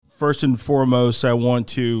First and foremost, I want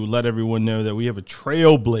to let everyone know that we have a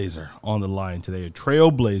trailblazer on the line today, a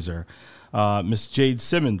trailblazer, Miss Jade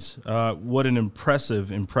Simmons. What an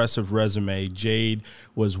impressive resume. Jade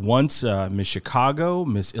was once Miss Chicago,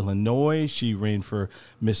 Miss Illinois. She ran for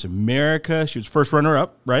Miss America. She was first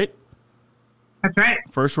runner-up, right? That's right.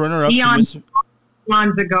 First runner-up to Miss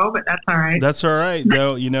months ago, but that's all right. That's all right,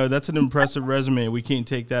 though. You know, that's an impressive resume. We can't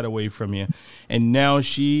take that away from you. And now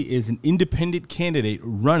she is an independent candidate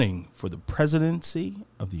running for the presidency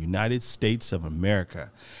of the United States of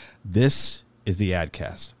America. This is the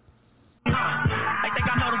AdCast. I think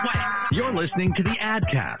I know the way. You're listening to the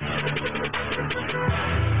AdCast.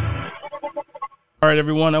 All right,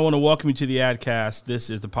 everyone, I want to welcome you to the AdCast.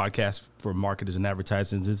 This is the podcast for marketers and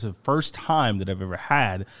advertisers. It's the first time that I've ever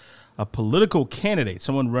had a political candidate,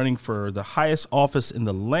 someone running for the highest office in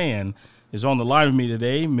the land, is on the line with me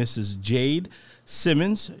today, Mrs. Jade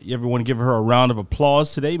Simmons. You ever want to give her a round of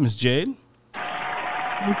applause today, Miss Jade?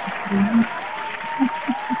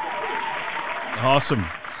 Awesome.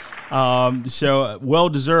 So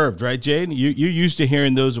well-deserved, right, Jade? You're used to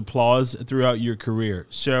hearing those applause throughout your career.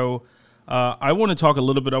 So I want to talk a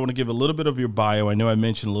little bit. I want to give a little bit of your bio. I know I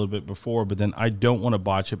mentioned a little bit before, but then I don't want to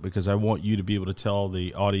botch it because I want you to be able to tell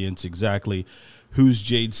the audience exactly who's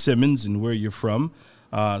Jade Simmons and where you're from.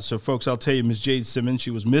 So, folks, I'll tell you, Miss Jade Simmons, she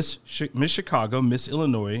was Miss Chicago, Miss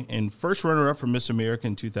Illinois, and first runner-up for Miss America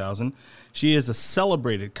in 2000. She is a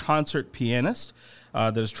celebrated concert pianist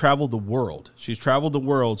that has traveled the world. She's traveled the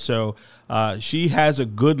world, so she has a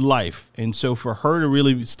good life. And so for her to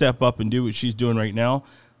really step up and do what she's doing right now,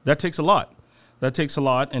 that takes a lot. That takes a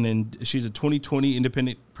lot. And then she's a 2020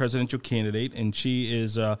 independent presidential candidate, and she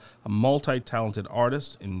is a multi-talented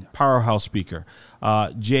artist and powerhouse speaker.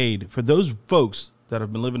 Jade, for those folks that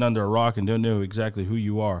have been living under a rock and don't know exactly who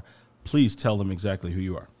you are, please tell them exactly who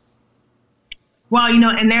you are. Well, you know,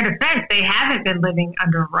 in their defense, they haven't been living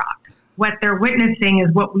under a rock. What they're witnessing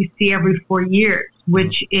is what we see every 4 years,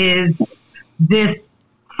 which is this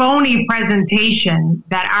phony presentation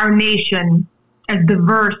that our nation, as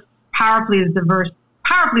diverse, powerfully diverse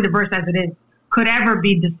as it is, could ever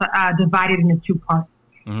be divided into two parts.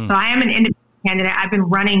 Mm-hmm. So I am an independent candidate. I've been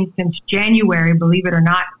running since January, believe it or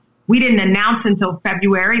not. We didn't announce until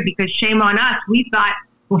February because shame on us. We thought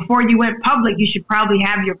before you went public, you should probably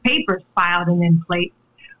have your papers filed and in place.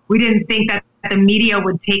 We didn't think that the media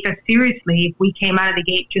would take us seriously if we came out of the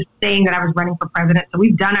gate just saying that I was running for president. So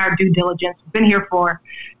we've done our due diligence. We've been here for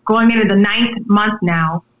going into the 9th month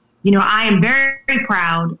now. You know, I am very, very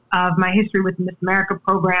proud of my history with the Miss America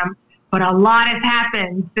program, but a lot has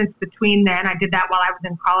happened since between then. I did that while I was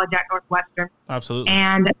in college at Northwestern. Absolutely.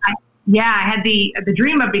 And I had the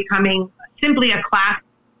dream of becoming simply a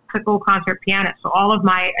classical concert pianist. So all of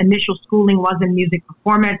my initial schooling was in music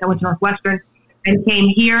performance. I went to Northwestern and came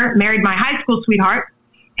here, married my high school sweetheart,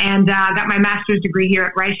 and got my master's degree here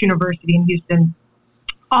at Rice University in Houston,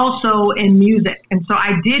 also in music. And so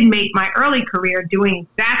I did make my early career doing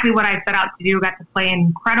exactly what I set out to do. Got to play in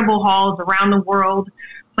incredible halls around the world,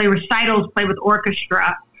 play recitals, play with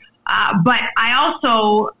orchestra. But I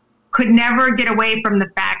also could never get away from the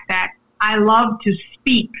fact that I love to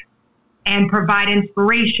speak and provide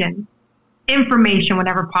inspiration, information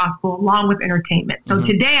whenever possible, along with entertainment. So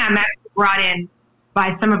today I'm actually brought in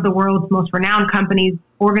by some of the world's most renowned companies,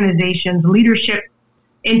 organizations, leadership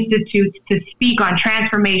institutes to speak on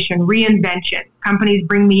transformation, reinvention. Companies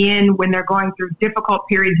bring me in when they're going through difficult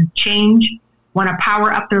periods of change, want to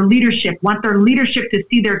power up their leadership, want their leadership to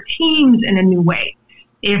see their teams in a new way.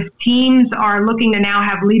 If teams are looking to now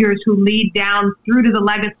have leaders who lead down through to the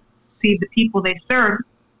legacy of the people they serve,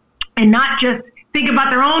 and not just think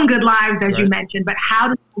about their own good lives, as you mentioned, but how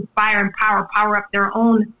to inspire, empower, power up their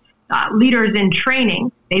own leaders in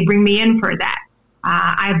training, they bring me in for that.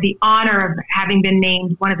 I have the honor of having been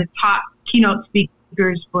named one of the top keynote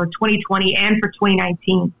speakers for 2020 and for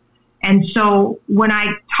 2019. And so when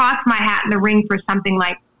I toss my hat in the ring for something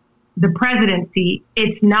like the presidency,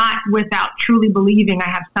 it's not without truly believing I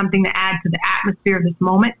have something to add to the atmosphere of this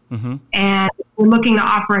moment. Mm-hmm. And we're looking to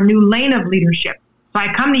offer a new lane of leadership. So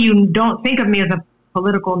I come to you and don't think of me as a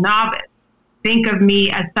political novice. Think of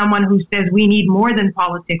me as someone who says we need more than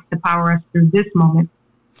politics to power us through this moment.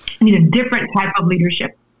 We need a different type of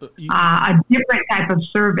leadership, a different type of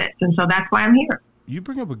service. And so that's why I'm here. You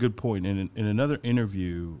bring up a good point. In another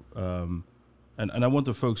interview, and I want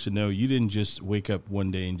the folks to know, you didn't just wake up one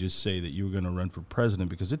day and just say that you were going to run for president,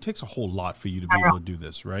 because it takes a whole lot for you to be able to do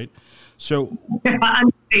this, right? So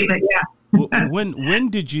when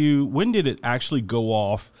did it actually go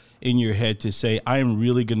off in your head to say, I am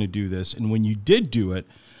really going to do this? And when you did do it,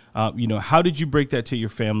 How did you break that to your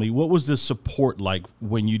family? What was the support like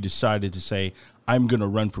when you decided to say, I'm going to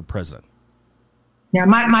run for president? Yeah,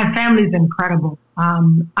 my family's incredible.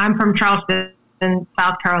 I'm from Charleston,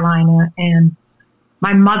 South Carolina, and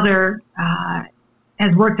my mother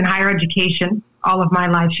has worked in higher education all of my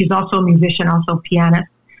life. She's also a musician, also a pianist.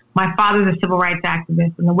 My father's a civil rights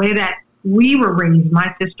activist. And the way that we were raised,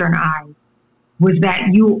 my sister and I, was that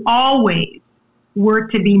you always were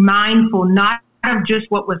to be mindful, not of just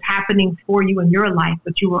what was happening for you in your life,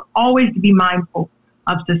 but you were always to be mindful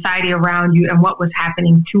of society around you and what was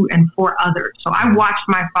happening to and for others. So I watched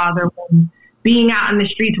my father when being out in the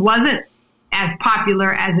streets wasn't as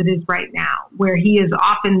popular as it is right now, where he is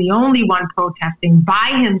often the only one protesting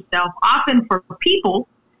by himself, often for people.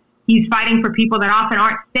 He's fighting for people that often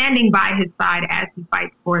aren't standing by his side as he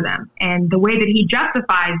fights for them. And the way that he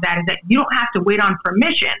justifies that is that you don't have to wait on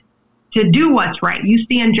permission to do what's right. You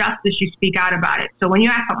see injustice, you speak out about it. So when you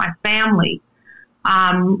ask about my family,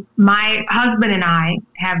 my husband and I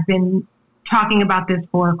have been talking about this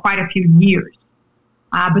for quite a few years.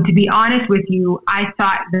 But to be honest with you, I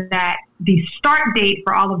thought that the start date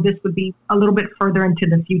for all of this would be a little bit further into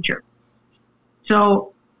the future.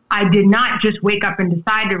 So I did not just wake up and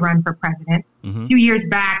decide to run for president. A few years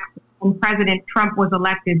back, when President Trump was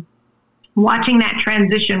elected, watching that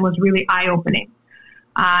transition was really eye-opening.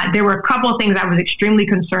 There were a couple of things I was extremely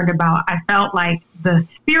concerned about. I felt like the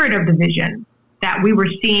spirit of division that we were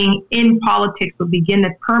seeing in politics would begin to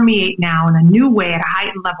permeate now in a new way at a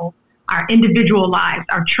heightened level, our individual lives,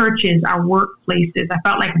 our churches, our workplaces. I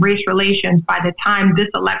felt like race relations, by the time this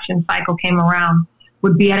election cycle came around,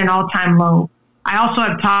 would be at an all-time low. I also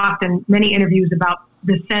have talked in many interviews about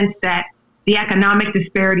the sense that the economic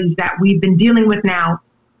disparities that we've been dealing with now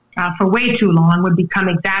for way too long would become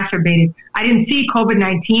exacerbated. I didn't see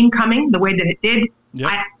COVID-19 coming the way that it did. Yep.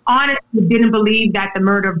 I honestly didn't believe that the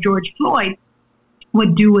murder of George Floyd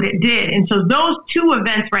would do what it did. And so those two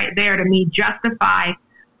events right there, to me, justify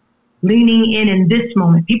leaning in this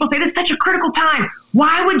moment. People say, this is such a critical time.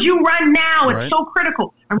 Why would you run now? It's so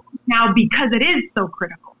critical. I run now because it is so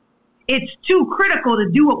critical. It's too critical to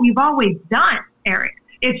do what we've always done, Eric.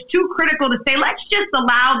 It's too critical to say, let's just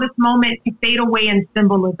allow this moment to fade away in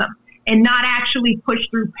symbolism and not actually push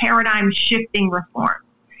through paradigm shifting reform.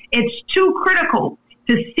 It's too critical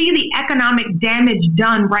to see the economic damage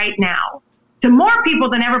done right now to more people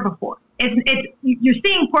than ever before. You're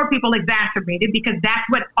seeing poor people exacerbated because that's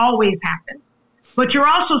what always happens. But you're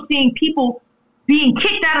also seeing people being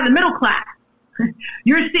kicked out of the middle class.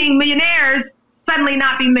 You're seeing millionaires suddenly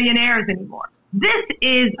not be millionaires anymore. This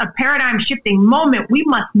is a paradigm shifting moment. We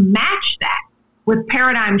must match that with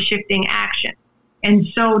paradigm shifting action. And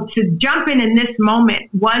so to jump in this moment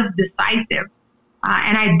was decisive.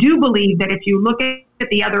 And I do believe that if you look at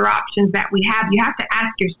the other options that we have, you have to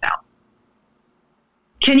ask yourself,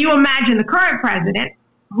 can you imagine the current president,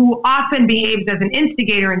 who often behaves as an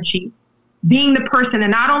instigator in chief, being the person to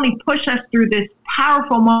not only push us through this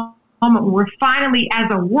powerful moment where we're finally, as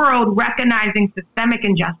a world, recognizing systemic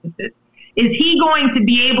injustices? Is he going to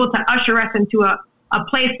be able to usher us into a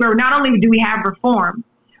place where not only do we have reform,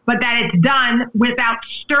 but that it's done without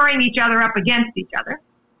stirring each other up against each other?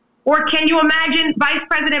 Or can you imagine Vice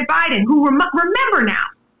President Biden, who, remember now,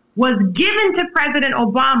 was given to President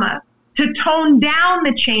Obama to tone down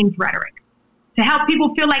the change rhetoric, to help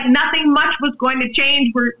people feel like nothing much was going to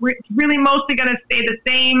change. We're really mostly going to stay the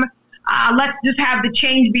same. Let's just have the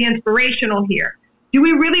change be inspirational here. Do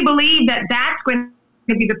we really believe that that's going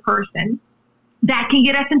to be the person that can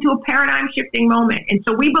get us into a paradigm shifting moment? And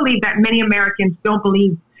so we believe that many Americans don't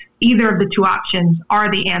believe either of the two options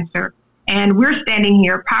are the answer. And we're standing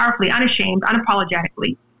here powerfully, unashamed,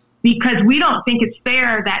 unapologetically, because we don't think it's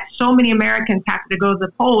fair that so many Americans have to go to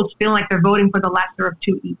the polls feeling like they're voting for the lesser of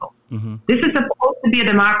two evils. This is supposed to be a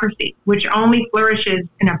democracy which only flourishes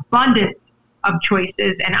in abundance of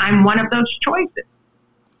choices, and I'm one of those choices.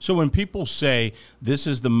 So when people say this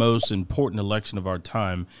is the most important election of our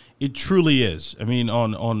time, it truly is. I mean,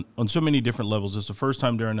 on so many different levels. It's the first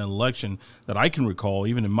time during an election that I can recall,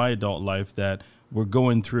 even in my adult life, that we're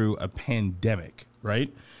going through a pandemic,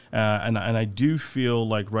 right? And I do feel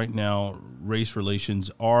like right now race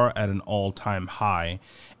relations are at an all-time high.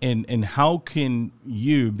 And how can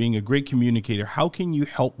you, being a great communicator, how can you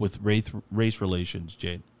help with race relations,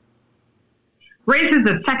 Jade? Race is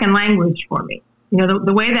a second language for me. You know,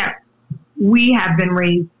 the way that we have been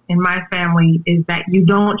raised in my family is that you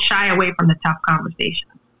don't shy away from the tough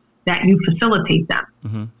conversations, that you facilitate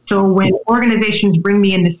them. So when organizations bring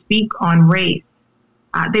me in to speak on race,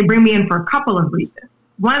 they bring me in for a couple of reasons.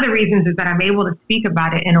 One of the reasons is that I'm able to speak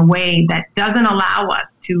about it in a way that doesn't allow us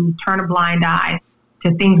to turn a blind eye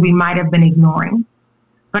to things we might have been ignoring.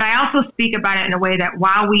 But I also speak about it in a way that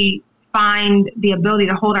while we find the ability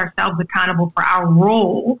to hold ourselves accountable for our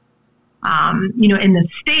role, in the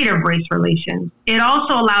state of race relations, it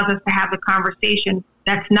also allows us to have the conversation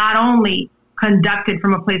that's not only conducted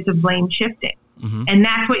from a place of blame shifting. Mm-hmm. And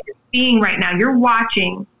that's what you're seeing right now. You're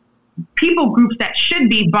watching people groups that should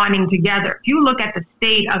be bonding together. If you look at the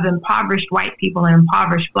state of impoverished white people and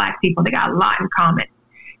impoverished black people, they got a lot in common.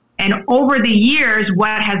 And over the years,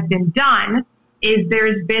 what has been done is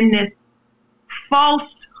there's been this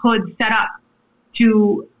falsehood set up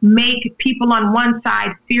to make people on one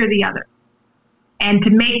side fear the other. And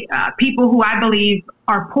to make people who I believe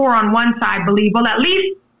are poor on one side believe, well, at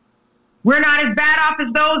least we're not as bad off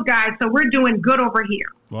as those guys, so we're doing good over here.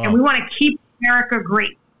 Wow. And we want to keep America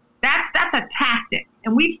great. That's a tactic.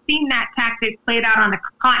 And we've seen that tactic played out on the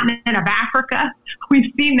continent of Africa.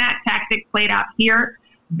 We've seen that tactic played out here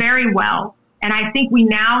very well. And I think we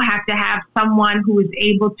now have to have someone who is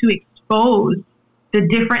able to expose the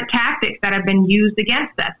different tactics that have been used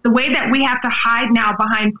against us. The way that we have to hide now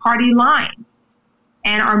behind party lines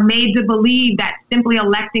and are made to believe that simply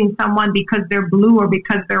electing someone because they're blue or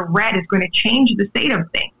because they're red is going to change the state of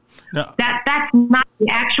things. Now, that's not the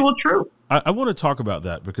actual truth. I want to talk about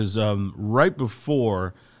that because right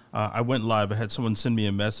before I went live, I had someone send me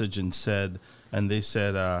a message and they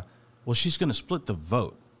said, well, she's going to split the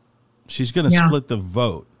vote. She's going to split the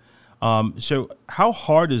vote. So how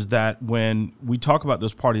hard is that when we talk about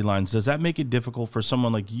those party lines? Does that make it difficult for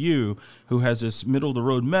someone like you who has this middle of the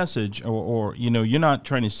road message or you're not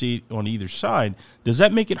trying to see it on either side? Does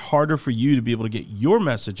that make it harder for you to be able to get your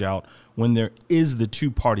message out when there is the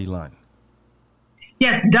two party line?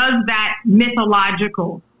 Yes. Does that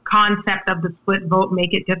mythological concept of the split vote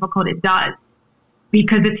make it difficult? It does,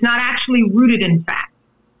 because it's not actually rooted in fact.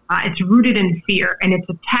 It's rooted in fear, and it's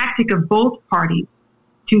a tactic of both parties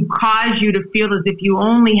to cause you to feel as if you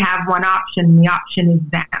only have one option, and the option is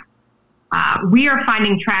them. We are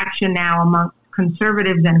finding traction now amongst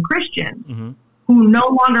conservatives and Christians who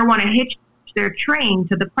no longer want to hitch their train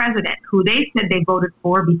to the president, who they said they voted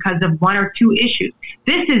for because of one or two issues.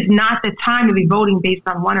 This is not the time to be voting based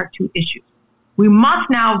on one or two issues. We must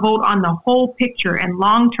now vote on the whole picture and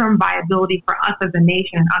long-term viability for us as a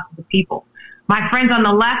nation and us as a people. My friends on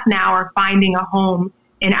the left now are finding a home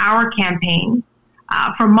in our campaign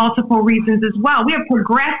for multiple reasons as well. We have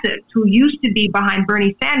progressives who used to be behind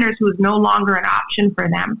Bernie Sanders, who is no longer an option for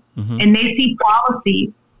them. And they see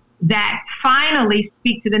policies that finally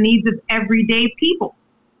speak to the needs of everyday people.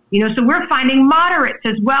 So we're finding moderates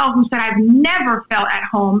as well who said, I've never felt at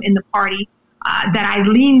home in the party that I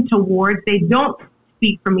lean towards. They don't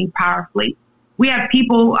speak for me powerfully. We have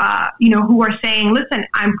people, who are saying, listen,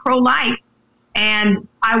 I'm pro-life and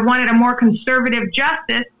I wanted a more conservative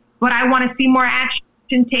justice, but I want to see more action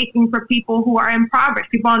taken for people who are impoverished.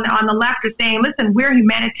 People on the left are saying, listen, we're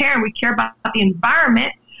humanitarian. We care about the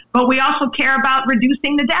environment, but we also care about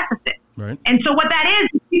reducing the deficit. Right. And so what that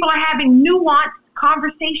is people are having nuanced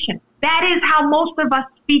conversation. That is how most of us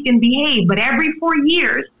speak and behave. But every 4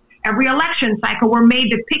 years, every election cycle, we're made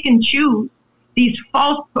to pick and choose these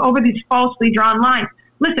falsely drawn lines.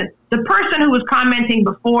 Listen, the person who was commenting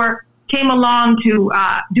before came along to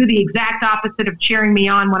do the exact opposite of cheering me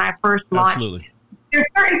on when I first launched. Absolutely. There's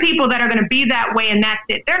certain people that are going to be that way, and that's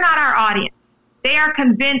it. They're not our audience. They are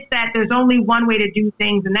convinced that there's only one way to do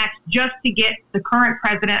things, and that's just to get the current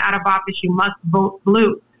president out of office. You must vote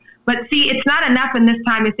blue. But see, it's not enough in this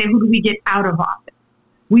time to say, who do we get out of office?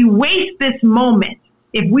 We waste this moment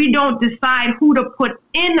if we don't decide who to put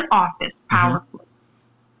in office powerfully.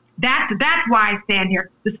 That's why I stand here.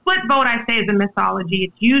 The split vote, I say, is a mythology.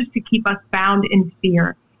 It's used to keep us bound in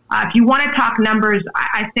fear. If you want to talk numbers,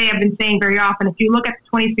 I've been saying very often, if you look at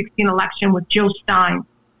the 2016 election with Jill Stein,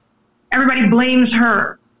 everybody blames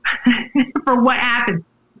her for what happened.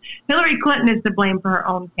 Hillary Clinton is to blame for her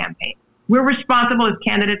own campaign. We're responsible as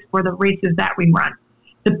candidates for the races that we run.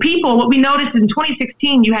 The people, what we noticed in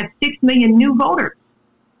 2016, you had 6 million new voters.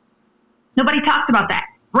 Nobody talks about that.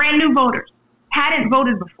 Brand new voters. Hadn't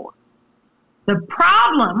voted before. The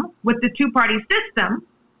problem with the two-party system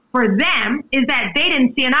for them is that they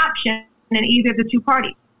didn't see an option in either of the two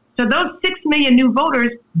parties. So those 6 million new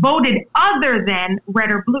voters voted other than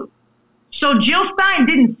red or blue. So Jill Stein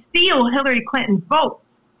didn't steal Hillary Clinton's vote.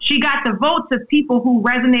 She got the votes of people who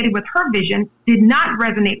resonated with her vision, did not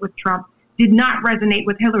resonate with Trump, did not resonate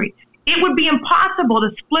with Hillary. It would be impossible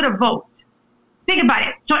to split a vote. Think about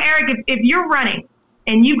it. So Eric, if you're running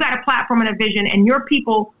and you've got a platform and a vision and your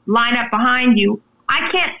people line up behind you, I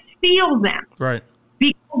can't steal them. Right.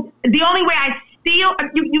 Because the only way I steal,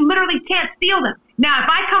 you literally can't steal them. Now, if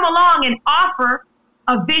I come along and offer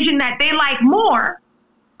a vision that they like more,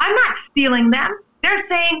 I'm not stealing them. They're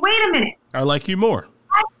saying, wait a minute. I like you more.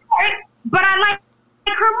 But I like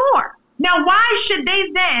her more. Now, why should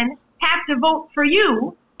they then have to vote for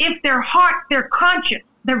you if their heart, their conscience,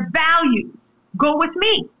 their values go with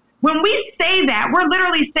me? When we say that, we're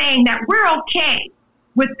literally saying that we're okay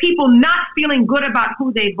with people not feeling good about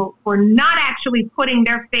who they vote for, not actually putting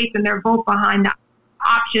their faith and their vote behind the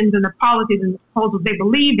options and the policies and the proposals they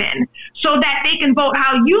believe in, so that they can vote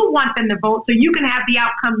how you want them to vote, so you can have the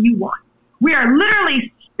outcome you want. We are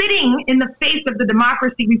literally spitting in the face of the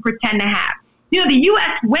democracy we pretend to have. You know, the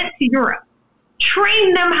U.S. went to Europe,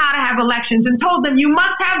 trained them how to have elections, and told them you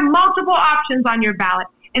must have multiple options on your ballot.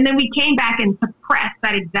 And then we came back and suppressed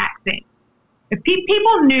that exact thing. If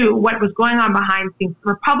people knew what was going on behind the scenes,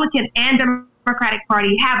 the Republican and Democratic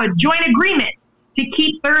Party have a joint agreement to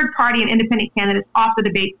keep third-party and independent candidates off the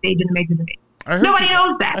debate stage in the major debates. Nobody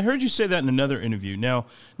knows that. I heard you say that in another interview.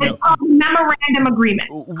 It's called the memorandum agreement.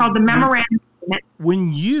 It's called the memorandum agreement.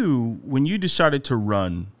 When you decided to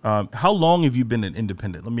run, how long have you been an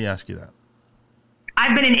independent? Let me ask you that.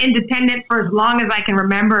 I've been an independent for as long as I can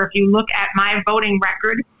remember. If you look at my voting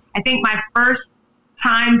record, I think my first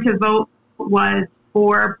time to vote was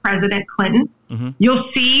for President Clinton. Mm-hmm. You'll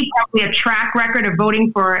see probably a track record of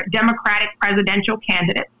voting for Democratic presidential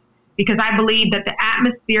candidates, because I believe that the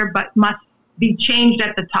atmosphere must be changed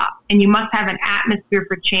at the top, and you must have an atmosphere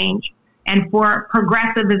for change and for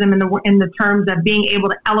progressivism in the terms of being able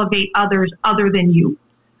to elevate others other than you.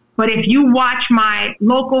 But if you watch my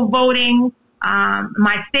local voting,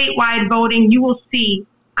 my statewide voting, you will see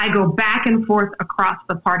I go back and forth across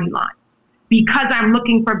the party line because I'm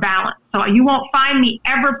looking for balance. So you won't find me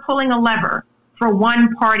ever pulling a lever for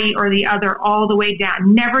one party or the other all the way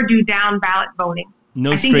down. Never do down ballot voting.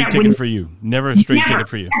 No straight ticket for you. Never a straight ticket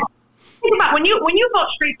for you. Think about when you vote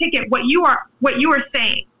straight ticket, what you are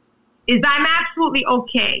saying is I'm absolutely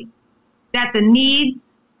okay that the needs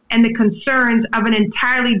and the concerns of an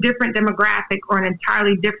entirely different demographic or an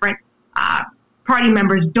entirely different party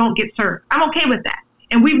members don't get served. I'm okay with that.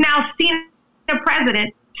 And we've now seen the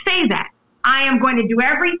president say that. I am going to do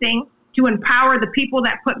everything to empower the people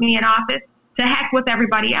that put me in office, to heck with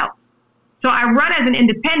everybody else. So I run as an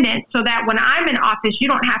independent so that when I'm in office, you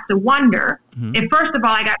don't have to wonder if, first of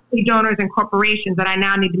all, I got big donors and corporations that I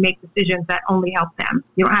now need to make decisions that only help them.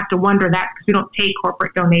 You don't have to wonder that, because we don't take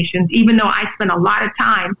corporate donations, even though I spend a lot of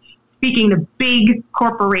time speaking to big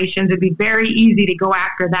corporations. It'd be very easy to go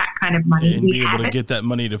after that kind of money. And be able to get that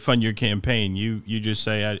money to fund your campaign. You just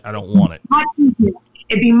say, I don't want it. Much easier.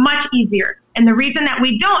 It'd be much easier. And the reason that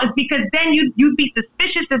we don't is because then you'd be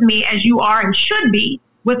suspicious of me, as you are and should be,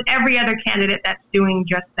 with every other candidate that's doing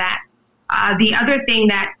just that. The other thing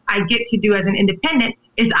that I get to do as an independent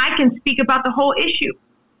is I can speak about the whole issue.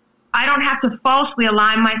 I don't have to falsely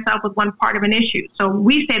align myself with one part of an issue. So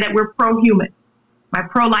we say that we're pro-human. My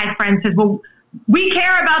pro-life friend says, well, we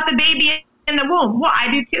care about the baby in the womb. Well,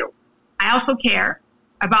 I do too. I also care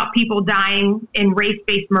about people dying in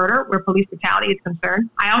race-based murder where police brutality is concerned.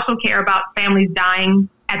 I also care about families dying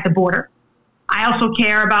at the border. I also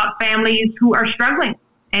care about families who are struggling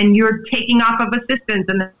and you're taking off of assistance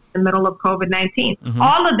in the middle of COVID-19. Mm-hmm.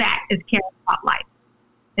 All of that is caring about life.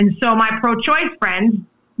 And so my pro-choice friends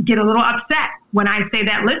get a little upset when I say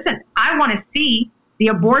that, listen, I want to see the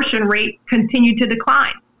abortion rate continue to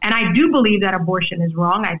decline. And I do believe that abortion is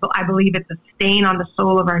wrong. I believe it's a stain on the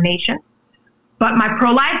soul of our nation. But my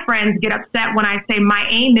pro-life friends get upset when I say my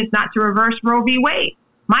aim is not to reverse Roe v. Wade.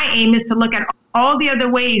 My aim is to look at all the other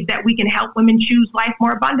ways that we can help women choose life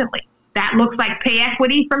more abundantly. That looks like pay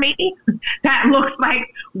equity for me. That looks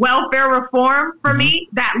like welfare reform for me.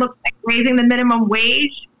 That looks like raising the minimum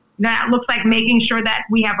wage. That looks like making sure that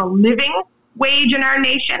we have a living wage in our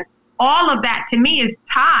nation. All of that, to me, is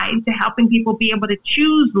tied to helping people be able to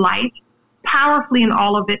choose life powerfully in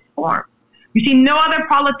all of its forms. You see, no other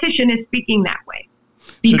politician is speaking that way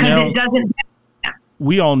because so now, it doesn't.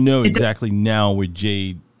 We all know exactly now where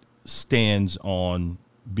Jade stands on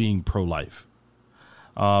being pro-life.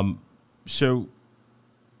 So,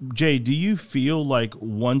 Jade, do you feel like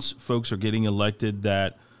once folks are getting elected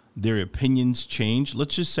that their opinions change?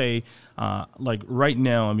 Let's just say, like right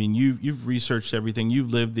now, I mean, you've researched everything,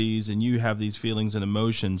 you've lived these, and you have these feelings and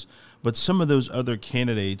emotions. But some of those other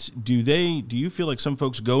candidates, do you feel like some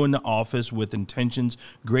folks go into office with intentions,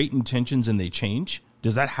 great intentions, and they change?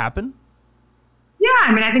 Does that happen? Yeah,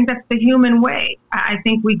 I mean, I think that's the human way. I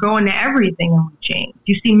think we go into everything and we change.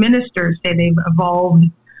 You see ministers say they've evolved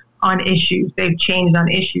on issues, they've changed on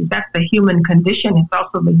issues. That's the human condition. It's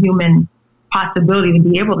also the human possibility to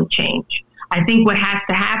be able to change. I think what has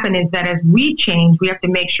to happen is that as we change, we have to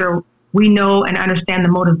make sure we know and understand the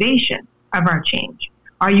motivation of our change.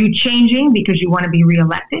 Are you changing because you want to be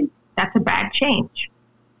reelected? That's a bad change.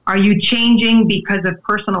 Are you changing because of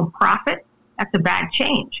personal profit? That's a bad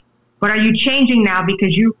change. But are you changing now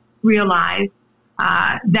because you realize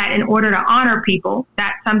that in order to honor people,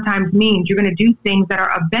 that sometimes means you're going to do things that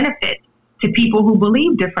are of benefit to people who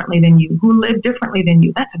believe differently than you, who live differently than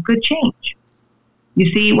you? That's a good change.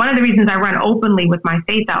 You see, one of the reasons I run openly with my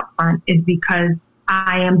faith out front is because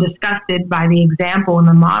I am disgusted by the example and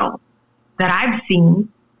the model that I've seen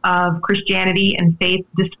of Christianity and faith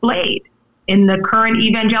displayed in the current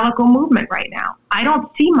evangelical movement right now. I don't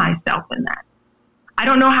see myself in that. I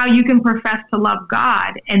don't know how you can profess to love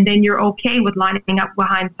God and then you're okay with lining up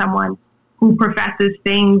behind someone who professes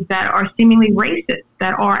things that are seemingly racist,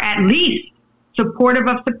 that are at least supportive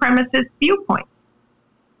of supremacist viewpoints.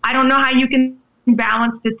 I don't know how you can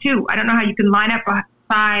balance the two. I don't know how you can line up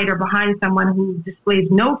beside or behind someone who displays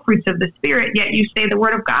no fruits of the Spirit, yet you say the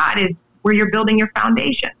Word of God is where you're building your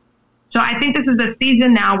foundation. So I think this is a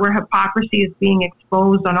season now where hypocrisy is being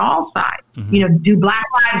exposed on all sides. Mm-hmm. You know, do Black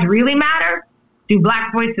lives really matter? Do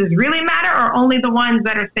Black voices really matter, or only the ones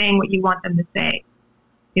that are saying what you want them to say?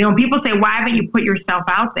 You know, when people say, why haven't you put yourself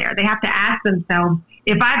out there? They have to ask themselves,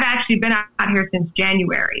 if I've actually been out here since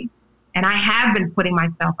January, and I have been putting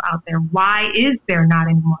myself out there, why is there not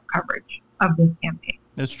any more coverage of this campaign?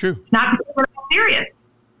 That's true. It's not because we're not serious,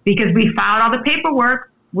 because we filed all the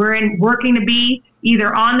paperwork. We're working to be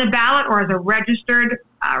either on the ballot or as a registered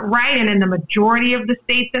write-in in the majority of the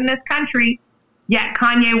states in this country. Yet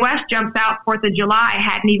Kanye West jumps out 4th of July,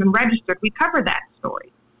 hadn't even registered. We covered that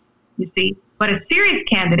story, you see. But a serious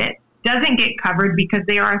candidate doesn't get covered because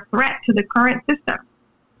they are a threat to the current system.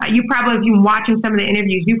 You probably, if you've been watching some of the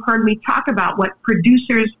interviews, you've heard me talk about what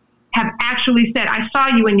producers have actually said. I saw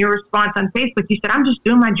you in your response on Facebook. You said, I'm just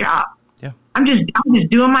doing my job. Yeah. I'm just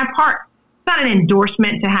doing my part. It's not an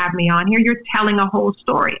endorsement to have me on here. You're telling a whole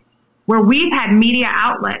story. Where we've had media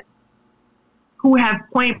outlets who have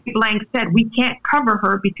point blank said, we can't cover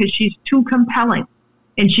her because she's too compelling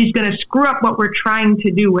and she's going to screw up what we're trying to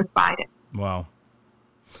do with Biden. Wow.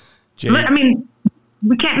 Jade, I mean,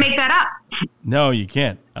 we can't make that up. No, you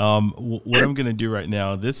can't. What I'm going to do right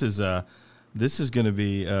now, this is going to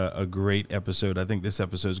be a great episode. I think this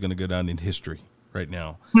episode is going to go down in history right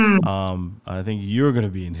now. I think you're going to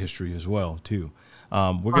be in history as well, too.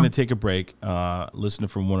 We're going to take a break, listen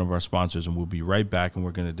from one of our sponsors, and we'll be right back, and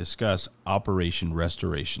we're going to discuss Operation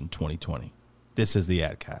Restoration 2020. This is the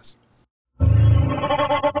AdCast.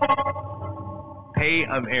 Hey,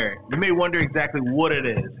 I'm Eric. You may wonder exactly what it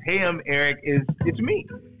is. Hey, I'm Eric. It's me.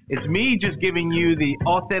 It's me just giving you the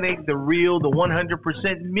authentic, the real, the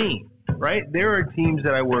 100% me, right? There are teams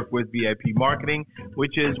that I work with, VIP Marketing,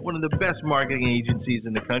 which is one of the best marketing agencies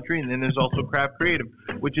in the country. And then there's also Craft Creative,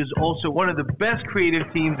 which is also one of the best creative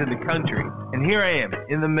teams in the country. And here I am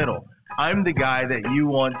in the middle. I'm the guy that you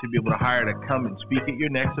want to be able to hire to come and speak at your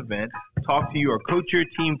next event, talk to you, or coach your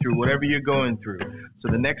team through whatever you're going through.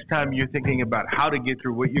 So the next time you're thinking about how to get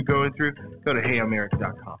through what you're going through, go to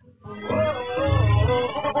heyimeric.com.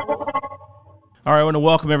 All right, I want to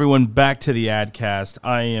welcome everyone back to the AdCast.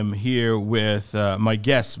 I am here with my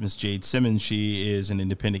guest, Ms. Jade Simmons. She is an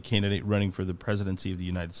independent candidate running for the presidency of the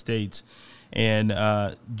United States. And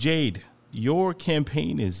Jade, your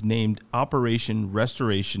campaign is named Operation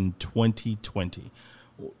Restoration 2020.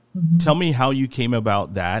 Mm-hmm. Tell me how you came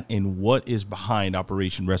about that and what is behind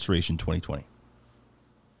Operation Restoration 2020.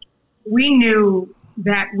 We knew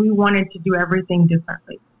that we wanted to do everything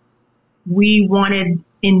differently. We wanted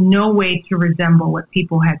in no way to resemble what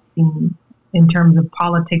people had seen in terms of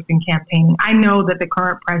politics and campaigning. I know that the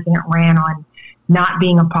current president ran on not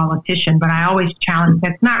being a politician, but I always challenge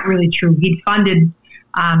that's not really true. He'd funded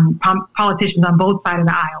politicians on both sides of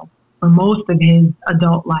the aisle for most of his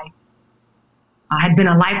adult life. Had been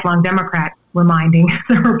a lifelong Democrat, reminding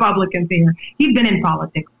the Republicans here. He'd been in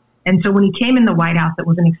politics. And so when he came in the White House, it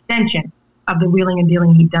was an extension of the wheeling and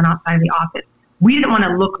dealing he'd done outside of the office. We didn't want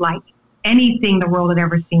to look like anything the world had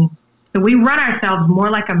ever seen. So we run ourselves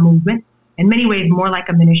more like a movement, in many ways more like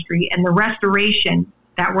a ministry. And the restoration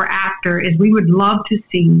that we're after is we would love to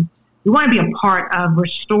see, we want to be a part of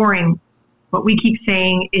restoring what we keep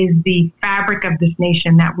saying is the fabric of this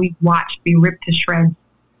nation that we've watched be ripped to shreds.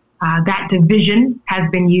 That division has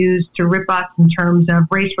been used to rip us in terms of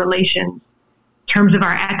race relations, in terms of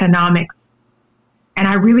our economics. And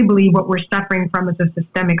I really believe what we're suffering from is a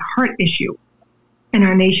systemic heart issue in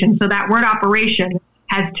our nation. So that word operation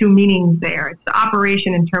has two meanings there. It's the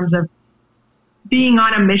operation in terms of being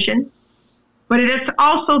on a mission, but it is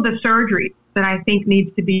also the surgery that I think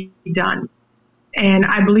needs to be done And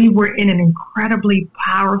I believe we're in an incredibly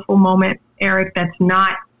powerful moment, Eric, that's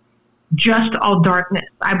not just all darkness.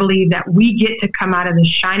 I believe that we get to come out of this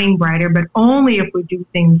shining brighter, but only if we do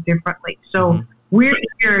things differently. So we're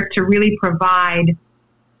here to really provide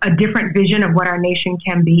a different vision of what our nation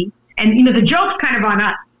can be. And, you know, the joke's kind of on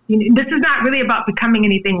us. You know, this is not really about becoming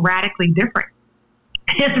anything radically different.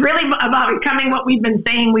 It's really about becoming what we've been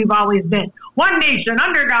saying we've always been. One nation,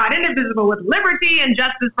 under God, indivisible, with liberty and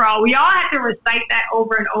justice for all. We all have to recite that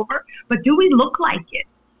over and over. But do we look like it?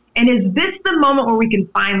 And is this the moment where we can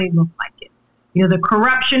finally look like it? You know, the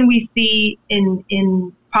corruption we see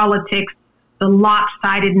in politics, the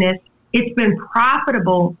lopsidedness, it's been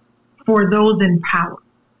profitable for those in power.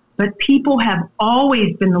 But people have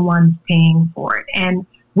always been the ones paying for it. And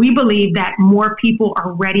we believe that more people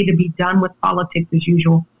are ready to be done with politics as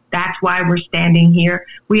usual. That's why we're standing here.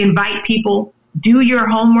 We invite people, do your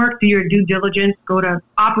homework, do your due diligence, go to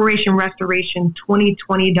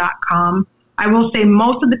OperationRestoration2020.com. I will say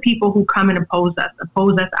most of the people who come and oppose us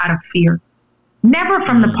out of fear, never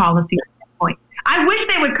from the policy standpoint. I wish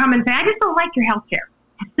they would come and say, I just don't like your health care.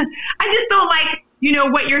 I just don't like, you know,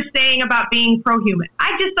 what you're saying about being pro-human.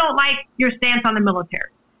 I just don't like your stance on the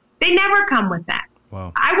military. They never come with that.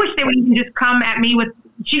 Wow. I wish they would even just come at me with,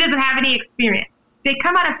 she doesn't have any experience. They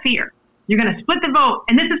come out of fear. You're going to split the vote.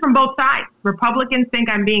 And this is from both sides. Republicans think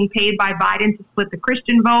I'm being paid by Biden to split the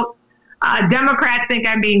Christian vote. Democrats think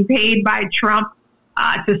I'm being paid by Trump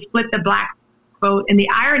to split the black vote. And the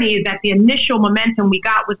irony is that the initial momentum we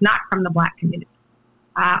got was not from the black community.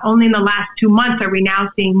 Only in the last 2 months are we now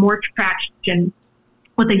seeing more traction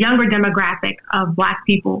with a younger demographic of black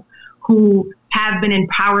people who have been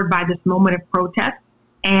empowered by this moment of protest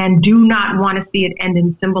and do not want to see it end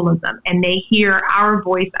in symbolism. And they hear our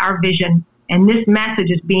voice, our vision, and this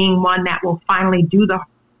message is being one that will finally do the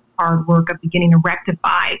hard work of beginning to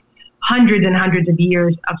rectify hundreds and hundreds of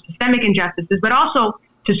years of systemic injustices, but also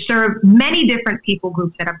to serve many different people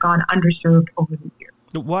groups that have gone underserved over the years.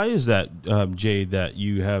 Why is that, Jade, that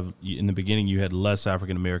you have, in the beginning, you had less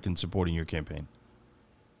African Americans supporting your campaign?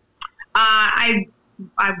 I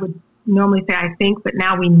would normally say I think, but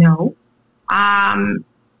now we know.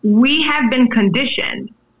 We have been conditioned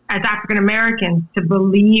as African Americans to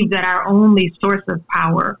believe that our only source of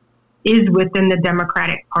power is within the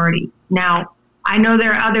Democratic Party. Now, I know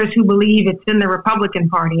there are others who believe it's in the Republican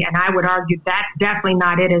Party, and I would argue that's definitely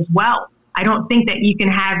not it as well. I don't think that you can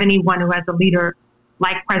have anyone who has a leader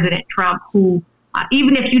like President Trump who,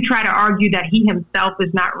 even if you try to argue that he himself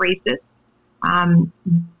is not racist,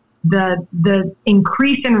 the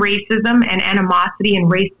increase in racism and animosity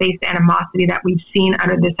and race-based animosity that we've seen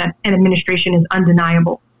under this administration is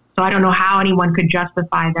undeniable. So I don't know how anyone could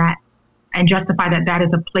justify that and justify that that is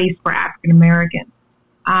a place for African Americans.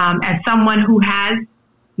 As someone who has,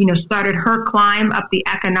 you know, started her climb up the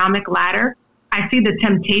economic ladder, I see the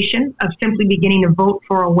temptation of simply beginning to vote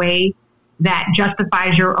for a way that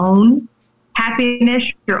justifies your own happiness,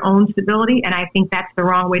 your own stability, and I think that's the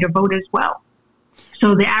wrong way to vote as well.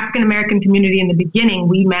 So the African American community in the beginning,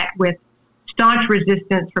 we met with staunch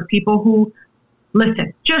resistance for people who,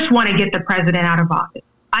 listen, just want to get the president out of office.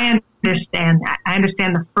 I understand that. I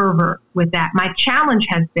understand the fervor with that. My challenge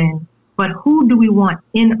has been, but who do we want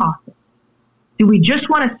in office? Do we just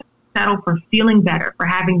want to settle for feeling better, for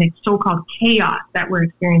having the so-called chaos that we're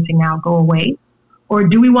experiencing now go away? Or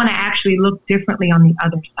do we want to actually look differently on the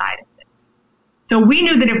other side of it? So we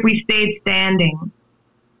knew that if we stayed standing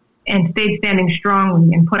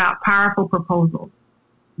strongly and put out powerful proposals,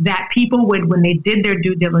 that people would, when they did their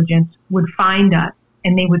due diligence, would find us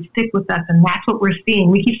and they would stick with us. And that's what we're seeing.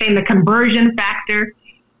 We keep saying the conversion factor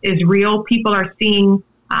is real. People are seeing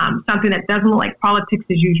something that doesn't look like politics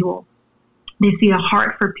as usual. They see a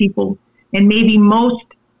heart for people. And maybe most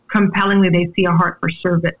compellingly, they see a heart for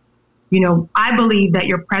service. You know, I believe that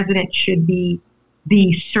your president should be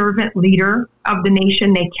the servant leader of the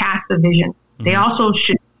nation. They cast a vision. Mm-hmm. They also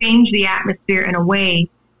should change the atmosphere in a way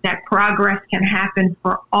that progress can happen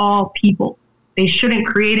for all people. They shouldn't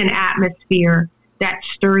create an atmosphere that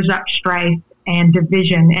stirs up strife and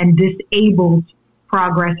division and disables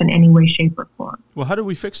progress in any way, shape, or form. Well, how do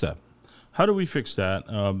we fix that? How do we fix that?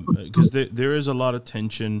 Because there is a lot of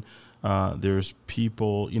tension. There's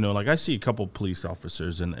people, you know, like I see a couple police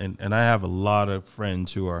officers, and I have a lot of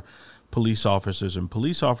friends who are police officers, and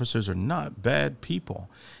police officers are not bad people.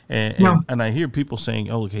 And I hear people saying,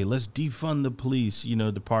 oh, okay, let's defund the police, you know,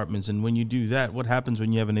 departments. And when you do that, what happens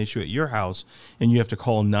when you have an issue at your house and you have to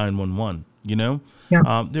call 911, you know?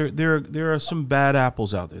 Yeah. There are some bad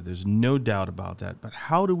apples out there. There's no doubt about that. But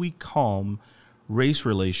how do we calm race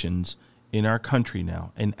relations in our country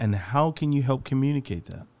now? And how can you help communicate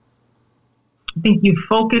that? I think you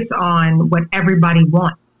focus on what everybody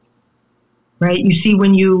wants, right? You see,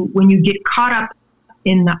 when you get caught up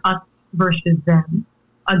in the us versus them,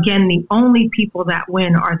 again, the only people that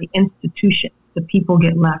win are the institutions. The people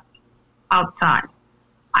get left outside.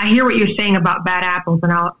 I hear what you're saying about bad apples,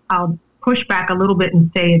 and I'll push back a little bit and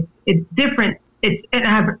say it's different. And I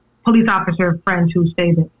have police officer friends who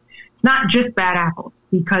say that it's not just bad apples,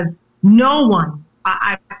 because no one,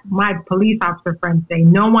 my police officer friends say,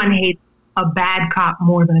 no one hates a bad cop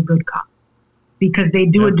more than a good cop, because they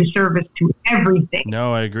do a disservice to everything.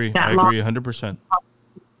 No, I agree. I agree 100%.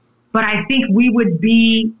 But I think we would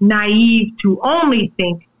be naive to only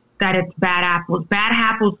think that it's bad apples. Bad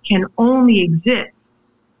apples can only exist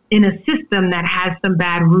in a system that has some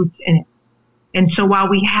bad roots in it. And so while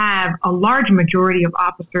we have a large majority of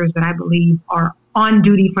officers that I believe are on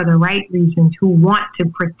duty for the right reasons, who want to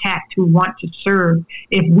protect, who want to serve,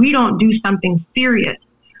 if we don't do something serious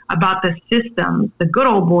about the system, the good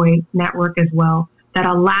old boy network as well, that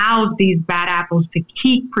allows these bad apples to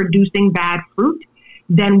keep producing bad fruit,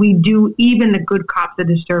 then we do even the good cops a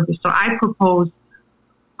disservice. So I propose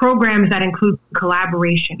programs that include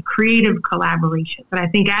collaboration, creative collaboration. And I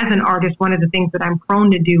think as an artist, one of the things that I'm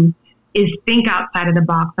prone to do is think outside of the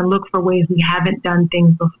box and look for ways we haven't done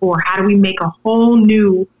things before. How do we make a whole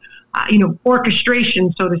new,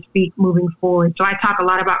 orchestration, so to speak, moving forward? So I talk a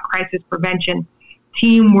lot about crisis prevention,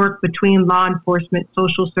 teamwork between law enforcement,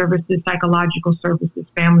 social services, psychological services,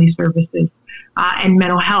 family services, and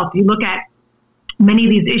mental health. You look at many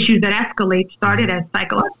of these issues that escalate started as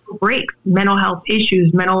psychological breaks, mental health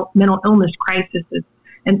issues, mental illness crises,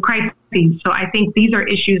 and crises. So I think these are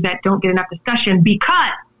issues that don't get enough discussion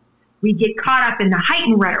because we get caught up in the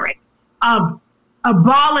heightened rhetoric of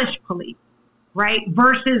abolish police, right,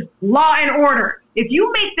 versus law and order. If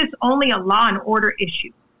you make this only a law and order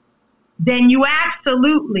issue, then you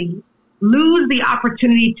absolutely lose the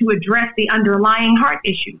opportunity to address the underlying heart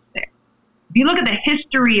issues there. If you look at the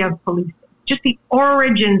history of policing, just the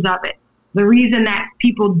origins of it, the reason that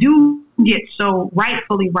people do get so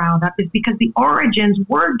rightfully riled up is because the origins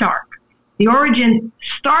were dark. The origins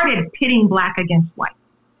started pitting black against white,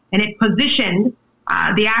 and it positioned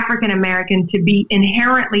the African American to be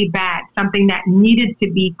inherently bad, something that needed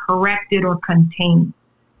to be corrected or contained.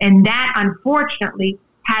 And that, unfortunately,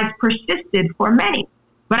 has persisted for many.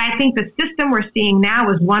 But I think the system we're seeing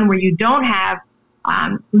now is one where you don't have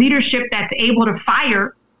leadership that's able to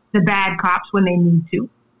fire the bad cops when they need to.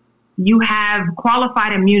 You have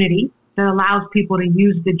qualified immunity that allows people to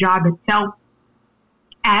use the job itself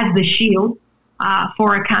as the shield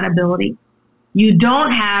for accountability. You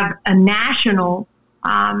don't have a national,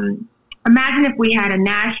 imagine if we had a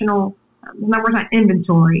national, numbers on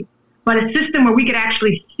inventory, but a system where we could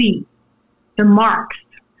actually see the marks,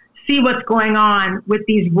 see what's going on with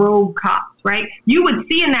these rogue cops, right? You would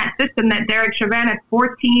see in that system that Derek Chauvin had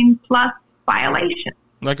 14 plus violations.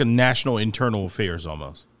 Like a national internal affairs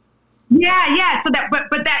almost. Yeah. So that,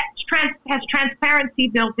 but that has transparency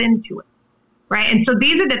built into it, right? And so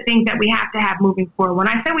these are the things that we have to have moving forward. When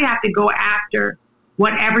I say we have to go after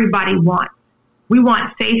what everybody wants, we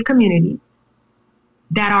want safe communities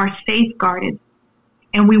that are safeguarded,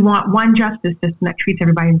 and we want one justice system that treats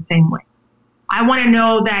everybody the same way. I want to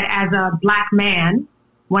know that as a black man,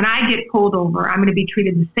 when I get pulled over, I'm going to be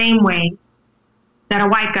treated the same way that a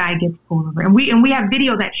white guy gets pulled over. And we have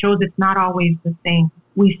video that shows it's not always the same.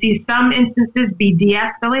 We see some instances be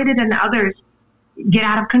de-escalated and others get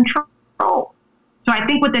out of control. So I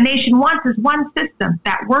think what the nation wants is one system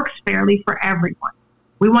that works fairly for everyone.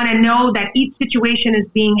 We want to know that each situation is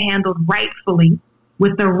being handled rightfully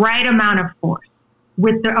with the right amount of force,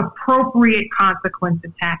 with the appropriate consequence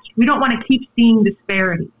attached. We don't want to keep seeing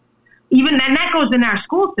disparities. And that goes in our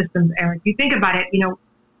school systems, Eric. You think about it,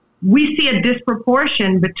 we see a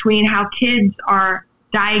disproportion between how kids are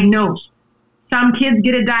diagnosed. Some kids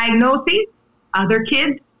get a diagnosis, other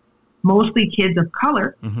kids, mostly kids of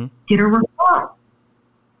color, get a referral.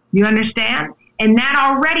 You understand? And that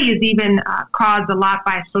already is even caused a lot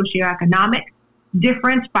by socioeconomic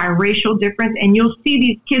difference, by racial difference. And you'll see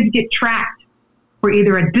these kids get tracked for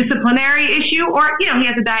either a disciplinary issue or, he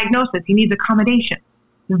has a diagnosis. He needs accommodation.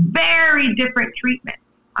 Very different treatment.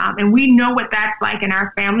 And we know what that's like in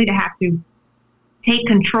our family, to have to take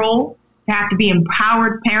control, to have to be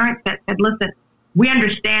empowered parents that said, listen, we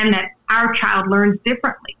understand that our child learns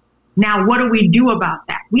differently. Now, what do we do about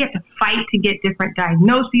that? We have to fight to get different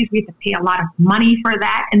diagnoses. We have to pay a lot of money for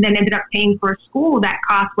that, and then ended up paying for a school that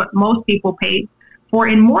costs what most people pay for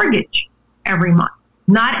in mortgage every month.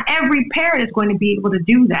 Not every parent is going to be able to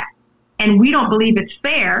do that. And we don't believe it's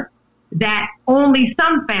fair that only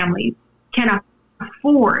some families can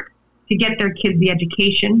afford to get their kids the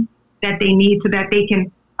education that they need so that they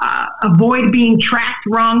can avoid being tracked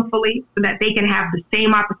wrongfully, so that they can have the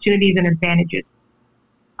same opportunities and advantages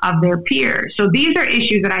of their peers. So these are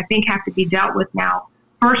issues that I think have to be dealt with now,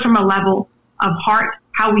 first from a level of heart,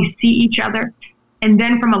 how we see each other, and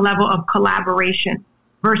then from a level of collaboration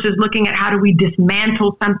versus looking at how do we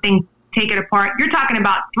dismantle something, take it apart. You're talking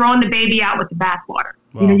about throwing the baby out with the bathwater.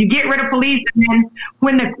 Wow. You know, you get rid of police, and then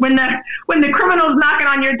when the criminal's knocking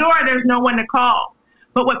on your door, there's no one to call.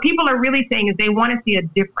 But what people are really saying is they want to see a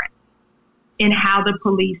difference in how the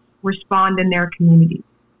police respond in their communities.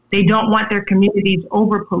 They don't want their communities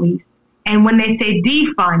over police. And when they say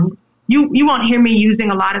defund, you won't hear me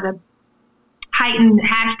using a lot of the heightened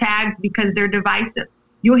hashtags because they're divisive.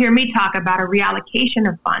 You'll hear me talk about a reallocation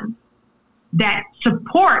of funds that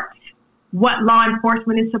supports what law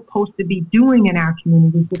enforcement is supposed to be doing in our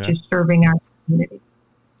communities, which is serving our community.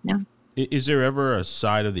 Yeah. Is there ever a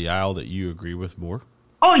side of the aisle that you agree with more?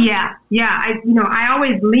 Oh, yeah. Yeah. I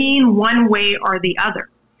always lean one way or the other.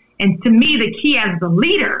 And to me, the key as the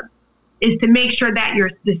leader is to make sure that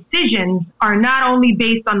your decisions are not only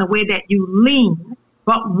based on the way that you lean,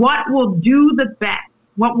 but what will do the best,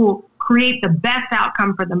 what will create the best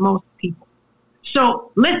outcome for the most people.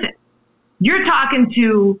 So listen, you're talking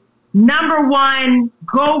to number one,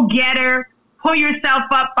 go-getter, pull yourself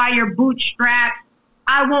up by your bootstraps.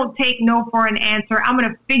 I won't take no for an answer. I'm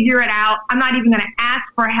going to figure it out. I'm not even going to ask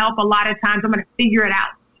for help a lot of times. I'm going to figure it out.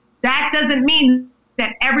 That doesn't mean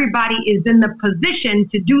that everybody is in the position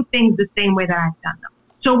to do things the same way that I've done them.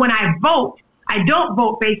 So when I vote, I don't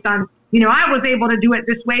vote based on, I was able to do it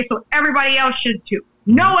this way, so everybody else should too.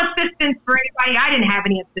 No assistance for anybody. I didn't have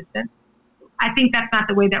any assistance. I think that's not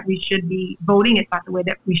the way that we should be voting. It's not the way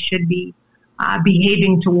that we should be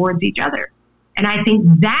behaving towards each other. And I think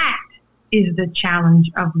that is the challenge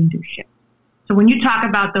of leadership. So when you talk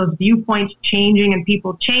about those viewpoints changing and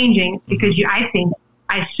people changing, because I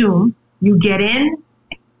assume you get in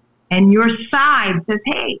and your side says,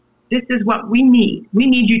 hey, this is what we need. We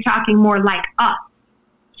need you talking more like us.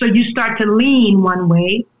 So you start to lean one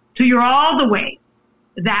way till you're all the way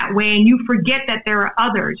that way, and you forget that there are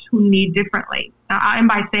others who need differently. And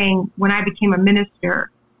by saying, when I became a minister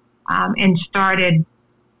and started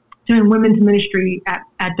doing women's ministry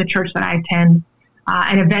at the church that I attend,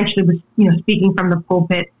 and eventually was speaking from the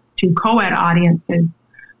pulpit to co-ed audiences,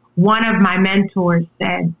 one of my mentors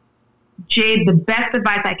said, Jade, the best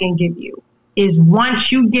advice I can give you is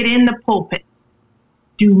once you get in the pulpit,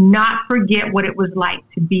 do not forget what it was like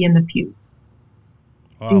to be in the pew.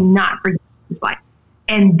 Wow. Do not forget what it was like.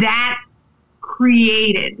 And that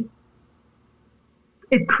created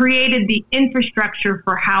the infrastructure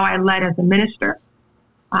for how I led as a minister.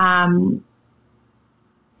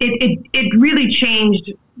 It really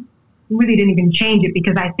changed, really didn't even change it,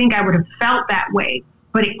 because I think I would have felt that way,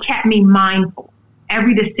 but it kept me mindful.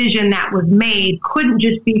 Every decision that was made couldn't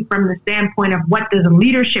just be from the standpoint of what does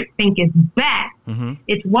leadership think is best. Mm-hmm.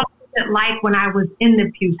 It's what was it like when I was in the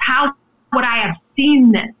pews? How would I have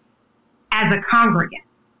seen this as a congregant?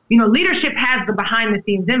 Leadership has the behind the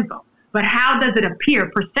scenes info, but how does it appear?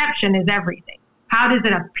 Perception is everything. How does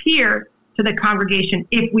it appear to the congregation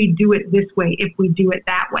if we do it this way, if we do it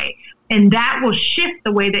that way? And that will shift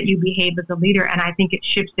the way that you behave as a leader, and I think it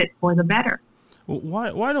shifts it for the better.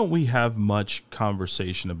 Why don't we have much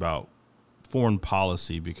conversation about foreign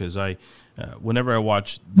policy? Because whenever I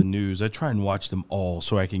watch the news, I try and watch them all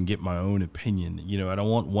so I can get my own opinion. I don't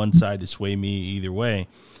want one side to sway me either way.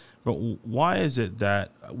 But why is it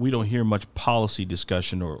that we don't hear much policy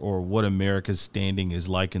discussion or what America's standing is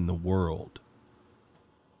like in the world?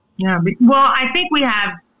 Yeah, well, I think we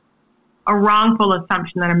have a wrongful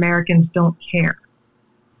assumption that Americans don't care.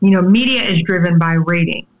 Media is driven by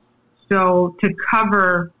ratings. So to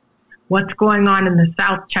cover what's going on in the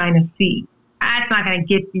South China Sea, that's not going to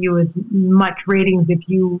get you as much ratings than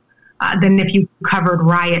if you covered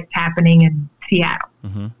riots happening in Seattle.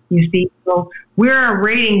 Mm-hmm. You see, so we're a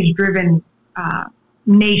ratings-driven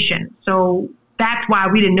nation. So that's why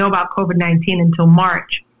we didn't know about COVID-19 until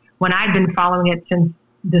March, when I'd been following it since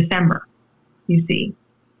December. You see,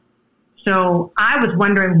 so I was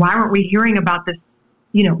wondering, why weren't we hearing about this?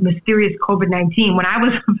 Mysterious COVID-19. When I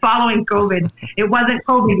was following COVID, it wasn't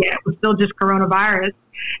COVID yet. It was still just coronavirus.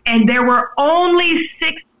 And there were only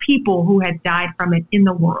 6 people who had died from it in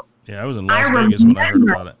the world. Yeah, I was in Las Vegas when I heard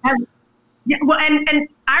about it. Yeah, well, and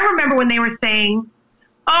I remember when they were saying,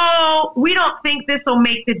 oh, we don't think this will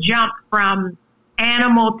make the jump from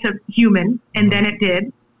animal to human. And then it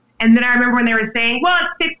did. And then I remember when they were saying, well,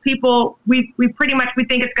 it's 6 people. We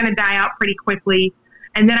think it's going to die out pretty quickly.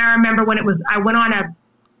 And then I remember when I went on a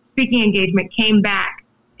speaking engagement, came back,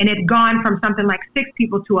 and it had gone from something like 6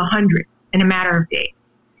 people to 100 in a matter of days.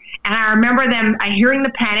 And I remember them hearing the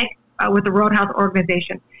panic with the World Health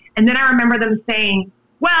Organization. And then I remember them saying,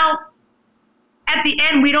 well, at the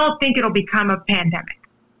end, we don't think it'll become a pandemic.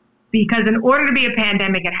 Because in order to be a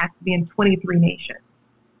pandemic, it has to be in 23 nations.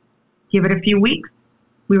 Give it a few weeks,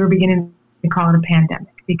 we were beginning to call it a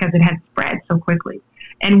pandemic because it had spread so quickly.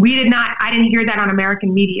 And I didn't hear that on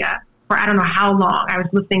American media for I don't know how long. I was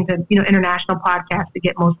listening to, international podcasts to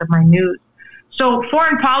get most of my news. So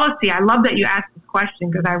foreign policy, I love that you asked this question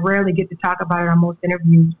because I rarely get to talk about it on most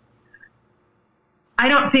interviews. I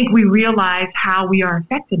don't think we realize how we are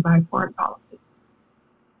affected by foreign policy.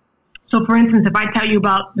 So, for instance, if I tell you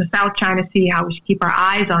about the South China Sea, how we should keep our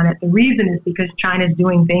eyes on it, the reason is because China is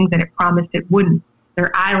doing things that it promised it wouldn't. There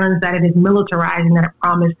are islands that it is militarizing that it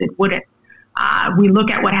promised it wouldn't. We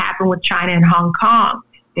look at what happened with China and Hong Kong.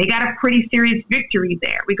 They got a pretty serious victory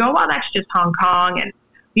there. We go, well, that's just Hong Kong. And,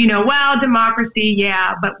 democracy,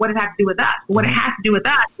 yeah, but what does it have to do with us? What it has to do with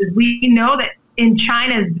us is we know that in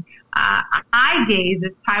China's eye gaze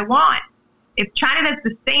is Taiwan. If China does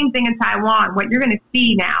the same thing in Taiwan, what you're going to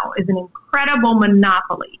see now is an incredible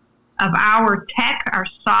monopoly of our tech, our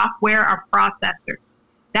software, our processors.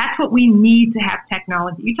 That's what we need to have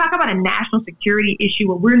technology. You talk about a national security issue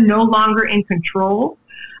where we're no longer in control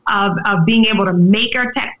of being able to make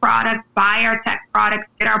our tech products, buy our tech products,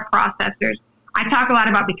 get our processors. I talk a lot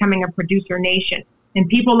about becoming a producer nation. And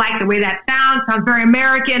people like the way that sounds very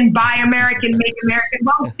American, buy American, make American.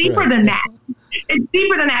 Well, it's deeper than that. It's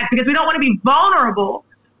deeper than that because we don't want to be vulnerable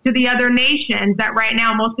to the other nations that right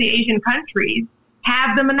now, mostly Asian countries,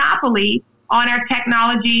 have the monopoly on our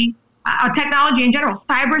technology in general.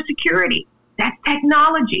 Cybersecurity, that's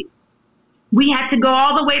technology. We had to go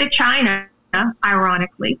all the way to China,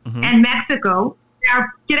 ironically, and Mexico,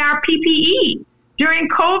 get our PPE during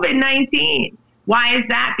COVID-19. Why is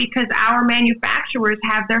that? Because our manufacturers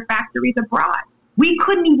have their factories abroad. We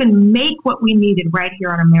couldn't even make what we needed right here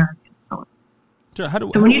on American soil. So how do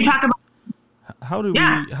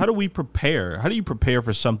we prepare? How do you prepare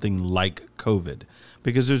for something like COVID?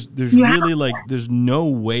 Because there's no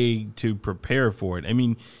way to prepare for it. I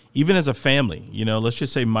mean, even as a family, let's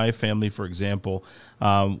just say my family, for example,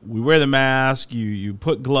 we wear the mask, you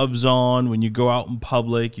put gloves on when you go out in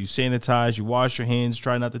public, you sanitize, you wash your hands,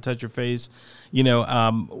 try not to touch your face.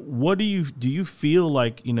 What do you feel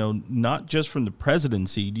like, not just from the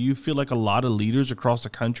presidency, do you feel like a lot of leaders across the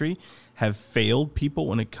country have failed people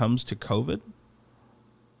when it comes to COVID?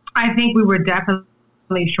 I think we were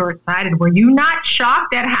definitely short-sighted. Were you not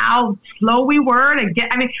shocked at how slow we were to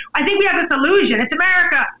get? I mean, I think we have this illusion. It's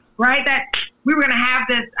America, right? That we were going to have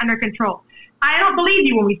this under control. I don't believe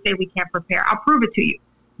you when we say we can't prepare. I'll prove it to you.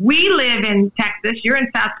 We live in Texas. You're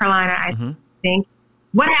in South Carolina, I think.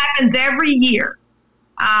 What happens every year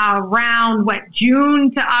around,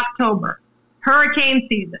 June to October? Hurricane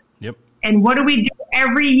season. Yep. And what do we do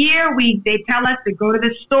every year? They tell us to go to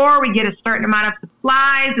the store, we get a certain amount of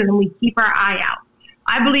supplies, and then we keep our eye out.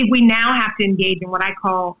 I believe we now have to engage in what I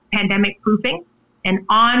call pandemic proofing and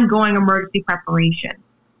ongoing emergency preparation.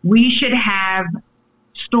 We should have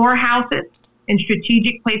storehouses in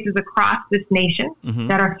strategic places across this nation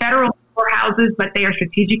that are federal storehouses, but they are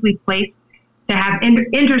strategically placed to have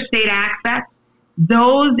interstate access.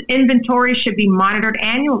 Those inventories should be monitored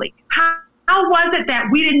annually. How was it that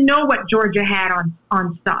we didn't know what Georgia had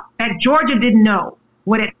on stock, that Georgia didn't know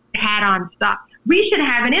what it had on stock? We should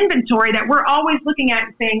have an inventory that we're always looking at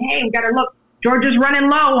and saying, hey, we got to look, Georgia's running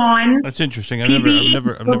low on. That's interesting. I've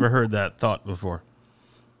never heard that thought before.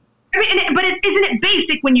 I mean, but isn't it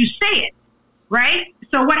basic when you say it, right?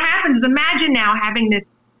 So what happens is imagine now having this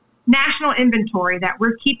national inventory that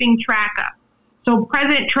we're keeping track of. So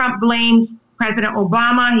President Trump blames President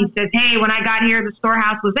Obama. He says, hey, when I got here, the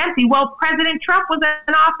storehouse was empty. Well, President Trump was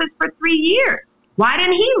in office for 3 years. Why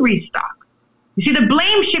didn't he restock? You see, the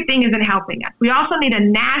blame shifting isn't helping us. We also need a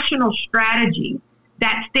national strategy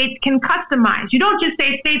that states can customize. You don't just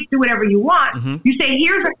say states do whatever you want. You say,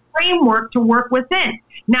 here's a framework to work within.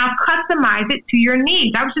 Now customize it to your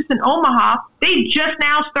needs. I was just in Omaha. They just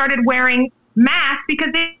now started wearing masks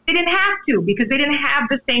because they didn't have to, because they didn't have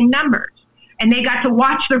the same numbers. And they got to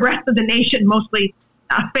watch the rest of the nation mostly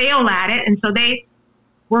fail at it. And so they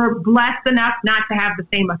were blessed enough not to have the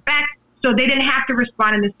same effect. So they didn't have to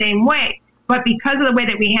respond in the same way. But because of the way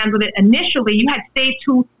that we handled it initially, you had states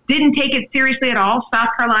who didn't take it seriously at all. South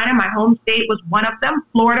Carolina, my home state, was one of them.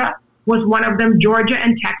 Florida was one of them. Georgia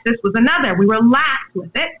and Texas was another. We were lax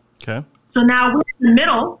with it. Okay. So now we're in the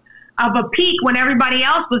middle of a peak when everybody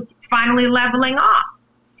else was finally leveling off.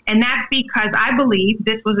 And that's because I believe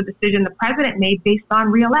this was a decision the president made based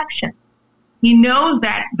on re-election. He knows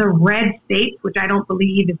that the red states, which I don't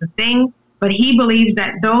believe is a thing, but he believes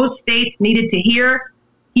that those states needed to hear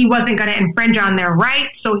he wasn't going to infringe on their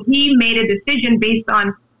rights. So he made a decision based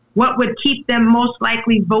on what would keep them most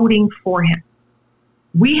likely voting for him.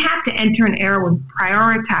 We have to enter an era where we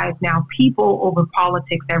prioritize now people over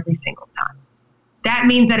politics every single time. That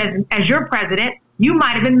means that as your president, you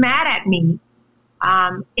might have been mad at me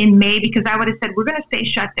in May because I would have said, we're going to stay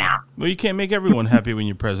shut down. Well, you can't make everyone happy when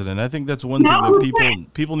you're president. I think that's one thing that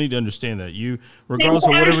people need to understand, that you, regardless of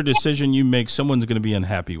whatever decision you make, someone's going to be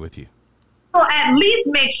unhappy with you. So at least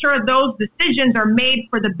make sure those decisions are made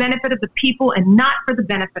for the benefit of the people and not for the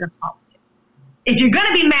benefit of politics. If you're going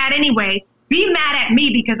to be mad anyway, be mad at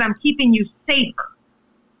me because I'm keeping you safer.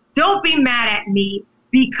 Don't be mad at me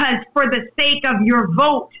because for the sake of your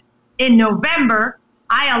vote in November,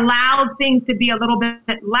 I allowed things to be a little bit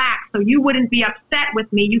lax so you wouldn't be upset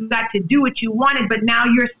with me. You got to do what you wanted, but now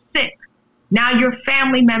you're sick. Now your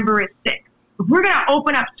family member is sick. If we're going to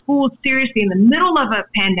open up schools seriously in the middle of a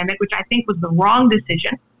pandemic, which I think was the wrong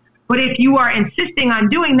decision, but if you are insisting on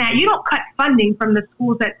doing that, you don't cut funding from the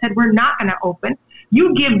schools that said we're not going to open.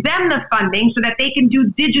 You give them the funding so that they can do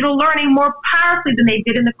digital learning more powerfully than they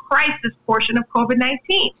did in the crisis portion of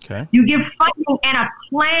COVID-19. Okay. You give funding and a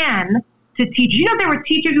plan to teach. You know, there were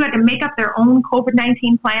teachers who had to make up their own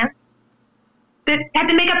COVID-19 plans, that had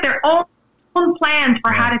to make up their own plans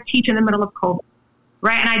for how to teach in the middle of COVID,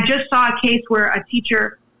 right? And I just saw a case where a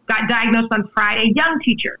teacher got diagnosed on Friday, a young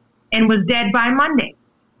teacher, and was dead by Monday.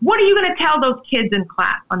 What are you going to tell those kids in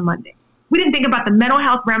class on Monday? We didn't think about the mental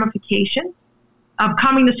health ramifications of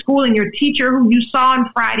coming to school and your teacher who you saw on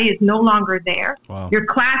Friday is no longer there. Wow. Your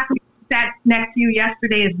classmate sat next to you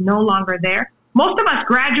yesterday is no longer there. Most of us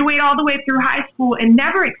graduate all the way through high school and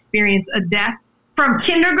never experience a death from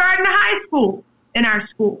kindergarten to high school in our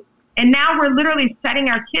school. And now we're literally setting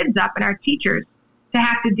our kids up and our teachers to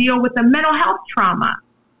have to deal with the mental health trauma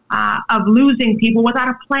of losing people without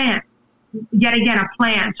a plan. Yet again, a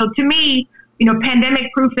plan. So to me, you know,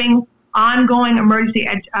 pandemic proofing, ongoing emergency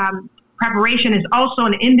preparation is also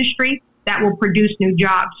an industry that will produce new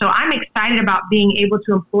jobs. So I'm excited about being able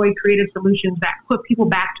to employ creative solutions that put people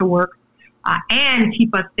back to work and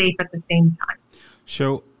keep us safe at the same time.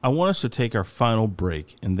 So I want us to take our final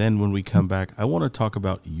break, and then when we come back, I want to talk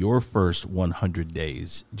about your first 100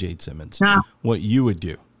 days, Jade Simmons, what you would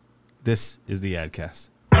do. This is the AdCast.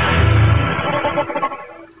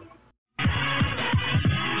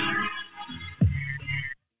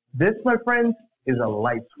 This, my friends, is a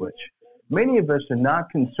light switch. Many of us are not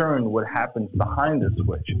concerned what happens behind the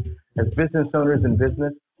switch. As business owners in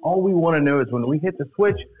business, all we want to know is when we hit the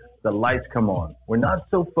switch, the lights come on. We're not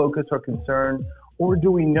so focused or concerned, or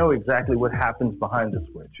do we know exactly what happens behind the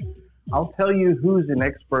switch? I'll tell you who's an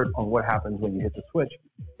expert on what happens when you hit the switch.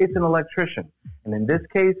 It's an electrician. And in this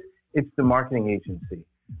case, it's the marketing agency.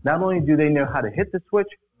 Not only do they know how to hit the switch,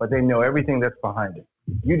 but they know everything that's behind it.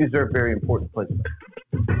 You deserve very important placement.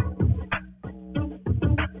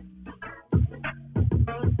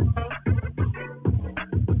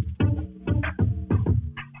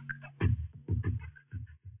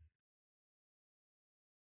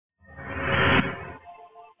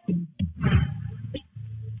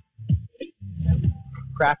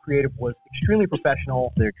 Craft Creative was extremely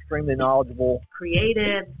professional. They're extremely knowledgeable.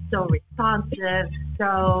 Creative, so responsive,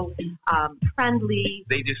 so friendly.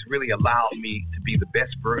 They just really allowed me to be the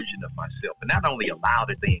best version of myself. And not only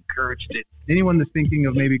allowed it, they encouraged it. Anyone that's thinking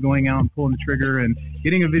of maybe going out and pulling the trigger and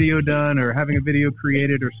getting a video done or having a video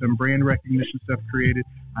created or some brand recognition stuff created,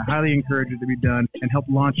 I highly encourage it to be done and help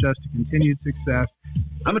launch us to continued success.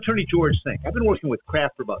 I'm Attorney George Sink. I've been working with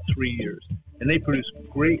Kraft for about 3 years, and they produce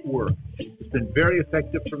great work. It's been very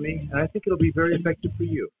effective for me, and I think it'll be very effective for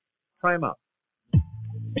you. Try them out.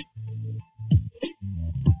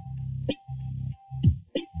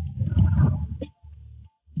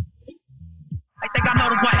 I think I know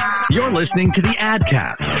the way. You're listening to the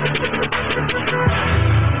AdCast.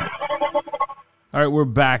 All right, we're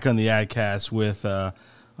back on the AdCast with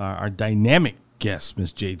our dynamic guest,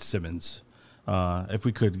 Miss Jade Simmons. If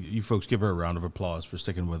we could, you folks give her a round of applause for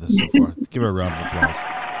sticking with us so far. Give her a round of applause.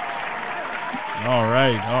 All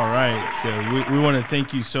right. So we want to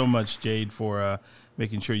thank you so much, Jade, for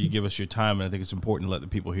making sure you give us your time. And I think it's important to let the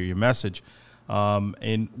people hear your message.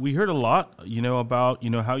 And we heard a lot, about,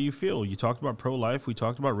 how you feel. You talked about pro-life. We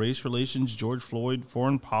talked about race relations, George Floyd,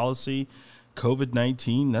 foreign policy,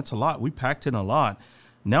 COVID-19. That's a lot. We packed in a lot.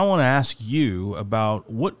 Now I want to ask you about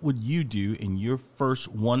what would you do in your first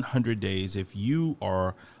 100 days if you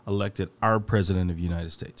are elected our president of the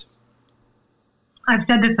United States? I've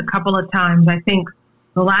said this a couple of times. I think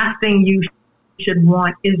the last thing you should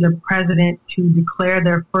want is a president to declare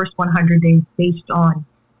their first 100 days based on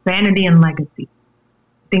vanity and legacy.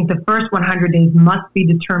 I think the first 100 days must be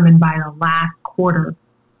determined by the last quarter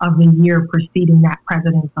of the year preceding that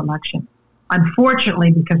president's election.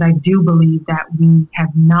 Unfortunately, because I do believe that we have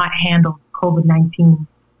not handled COVID-19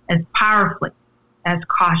 as powerfully, as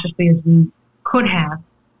cautiously as we could have,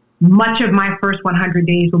 much of my first 100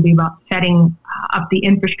 days will be about setting up the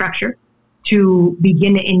infrastructure to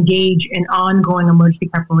begin to engage in ongoing emergency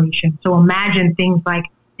preparation. So imagine things like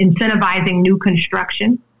incentivizing new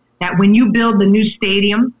construction, that when you build the new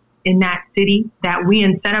stadium in that city, that we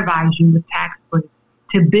incentivize you with tax breaks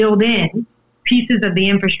to build in pieces of the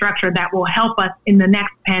infrastructure that will help us in the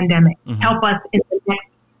next pandemic, help us in the next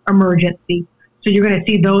emergency. So you're going to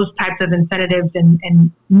see those types of incentives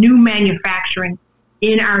and new manufacturing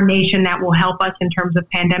in our nation that will help us in terms of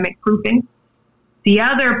pandemic proofing. The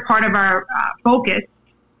other part of our focus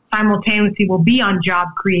simultaneously will be on job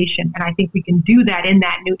creation. And I think we can do that in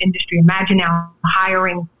that new industry. Imagine now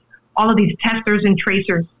hiring all of these testers and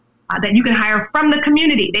tracers that you can hire from the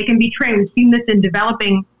community. They can be trained. We've seen this in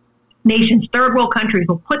developing nations, third world countries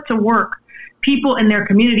will put to work people in their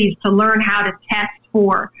communities to learn how to test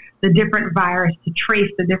for the different viruses, to trace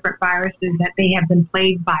the different viruses that they have been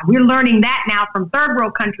plagued by. We're learning that now from third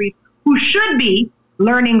world countries who should be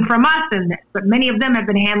learning from us in this, but many of them have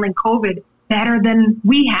been handling COVID better than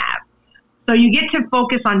we have. So you get to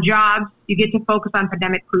focus on jobs, you get to focus on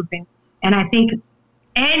pandemic proofing, and I think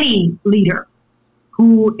any leader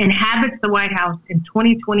who inhabits the White House in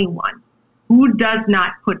 2021 who does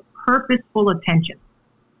not put purposeful attention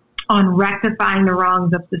on rectifying the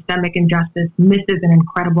wrongs of systemic injustice misses an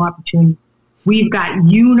incredible opportunity. We've got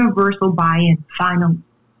universal buy-in, finally,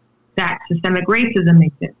 that systemic racism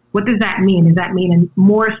exists. What does that mean? Does that mean a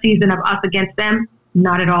more season of us against them?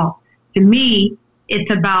 Not at all. To me,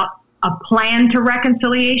 it's about a plan to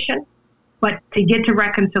reconciliation, but to get to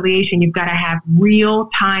reconciliation, you've got to have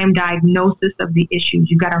real-time diagnosis of the issues.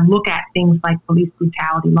 You've got to look at things like police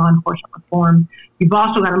brutality, law enforcement reform. You've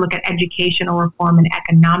also got to look at educational reform and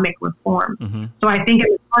economic reform. So I think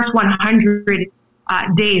in the first 100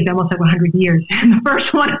 days, I almost said 100 years, in the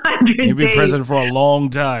first 100 days. You've been president for a long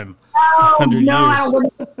time. No, years. I don't want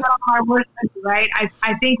to put that on my worst country, right?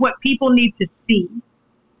 I think what people need to see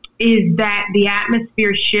is that the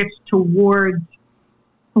atmosphere shifts towards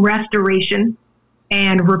restoration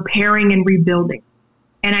and repairing and rebuilding.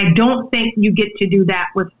 And I don't think you get to do that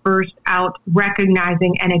with first out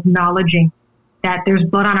recognizing and acknowledging that there's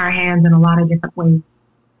blood on our hands in a lot of different ways.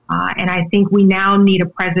 And I think we now need a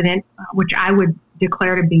president, which I would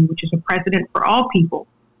declare to be, which is a president for all people,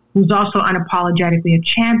 who's also unapologetically a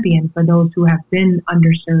champion for those who have been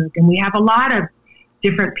underserved. And we have a lot of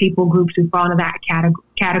different people groups who fall into that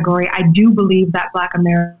category. I do believe that Black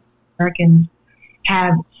Americans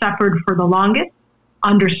have suffered for the longest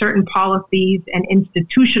under certain policies and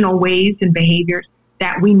institutional ways and behaviors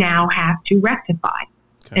that we now have to rectify.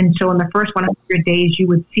 Okay. And so in the first 100 days, you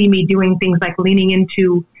would see me doing things like leaning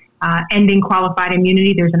into ending qualified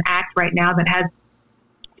immunity. There's an act right now that has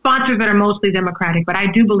sponsors that are mostly Democratic, but I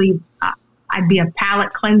do believe I'd be a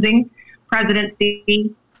palate cleansing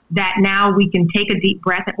presidency, that now we can take a deep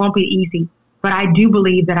breath. It won't be easy, but I do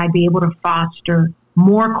believe that I'd be able to foster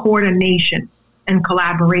more coordination and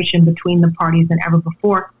collaboration between the parties than ever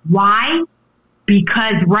before. Why?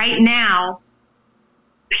 Because right now,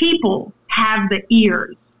 people have the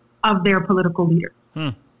ears of their political leaders.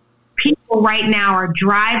 People right now are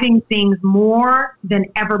driving things more than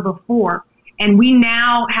ever before. And we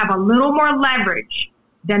now have a little more leverage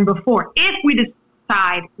than before. If we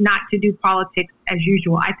decide not to do politics as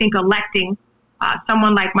usual, I think electing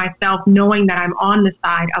someone like myself, knowing that I'm on the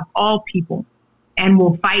side of all people and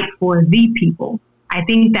will fight for the people, I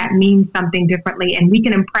think that means something differently. And we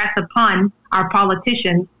can impress upon our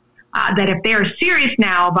politicians that if they are serious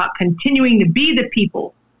now about continuing to be the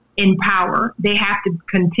people in power, they have to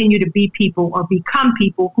continue to be people or become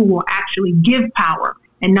people who will actually give power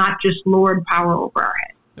and not just lord power over our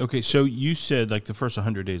heads. Okay, so you said like the first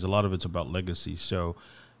 100 days, a lot of it's about legacy. So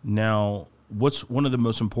now what's one of the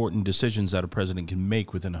most important decisions that a president can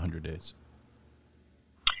make within 100 days?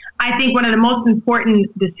 I think one of the most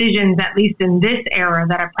important decisions, at least in this era,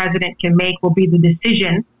 that a president can make will be the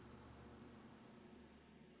decision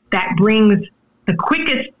that brings the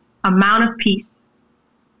quickest amount of peace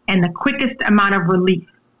and the quickest amount of relief.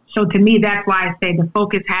 So to me, that's why I say the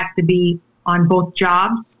focus has to be on both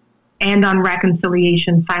jobs and on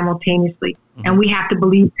reconciliation simultaneously. And we have to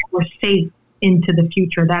believe that we're safe into the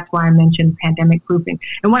future. That's why I mentioned pandemic proofing.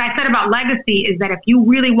 And what I said about legacy is that if you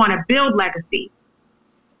really want to build legacy,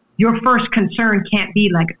 your first concern can't be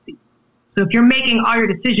legacy. So if you're making all your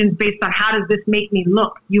decisions based on how does this make me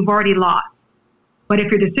look, you've already lost. But if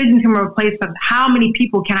your decisions can replace of how many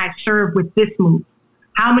people can I serve with this move?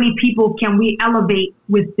 How many people can we elevate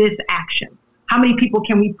with this action? How many people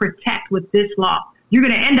can we protect with this law? You're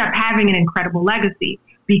going to end up having an incredible legacy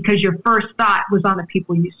because your first thought was on the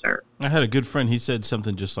people you serve. I had a good friend. He said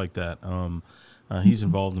something just like that. He's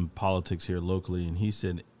involved in politics here locally, and he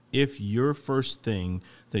said, if your first thing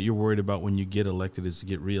that you're worried about when you get elected is to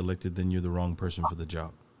get reelected, then you're the wrong person for the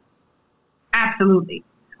job. Absolutely.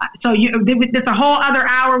 So there's a whole other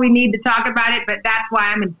hour we need to talk about it, but that's why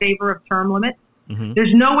I'm in favor of term limits. Mm-hmm.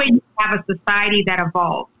 There's no way you have a society that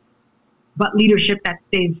evolves, but leadership that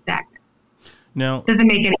stays stagnant. Now, doesn't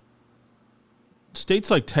make any.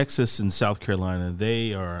 States like Texas and South Carolina,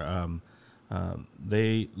 they are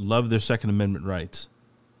they love their Second Amendment rights.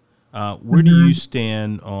 Where do you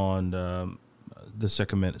stand on the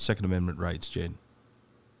Second Amendment rights, Jade?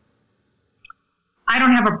 I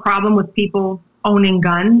don't have a problem with people owning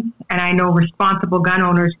guns, and I know responsible gun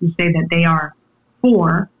owners who say that they are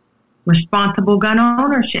for responsible gun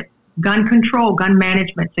ownership, gun control, gun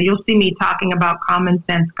management. So you'll see me talking about common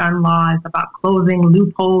sense gun laws, about closing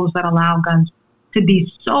loopholes that allow guns to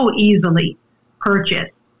be so easily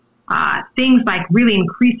purchased. Things like really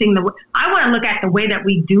increasing I want to look at the way that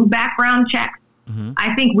we do background checks. Mm-hmm.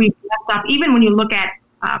 I think we've messed up, even when you look at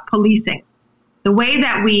policing. The way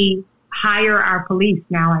that we hire our police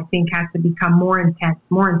now, I think, has to become more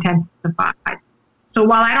intensified. So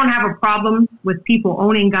while I don't have a problem with people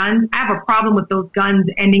owning guns, I have a problem with those guns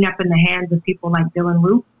ending up in the hands of people like Dylan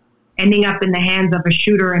Roof, ending up in the hands of a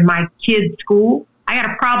shooter in my kid's school. I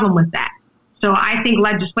got a problem with that. So I think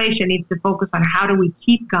legislation needs to focus on how do we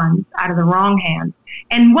keep guns out of the wrong hands,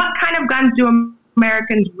 and what kind of guns do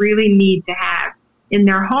Americans really need to have in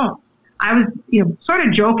their homes. I was, sort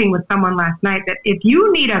of joking with someone last night that if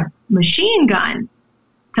you need a machine gun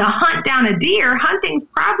to hunt down a deer, hunting's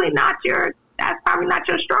probably not your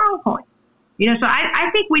strong point. So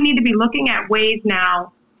I think we need to be looking at ways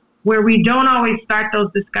now where we don't always start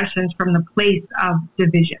those discussions from the place of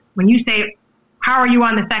division. When you say, how are you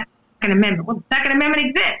on the Second Amendment? Well, the Second Amendment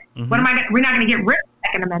exists. Mm-hmm. We're not going to get rid of the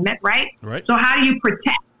Second Amendment, right? So how do you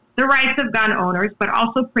protect the rights of gun owners, but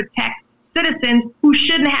also protect citizens who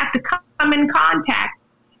shouldn't have to come in contact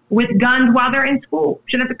with guns while they're in school,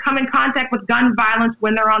 shouldn't have to come in contact with gun violence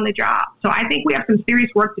when they're on the job? So I think we have some serious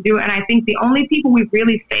work to do, and I think the only people we've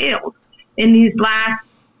really failed in these last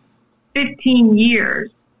 15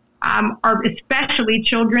 years are especially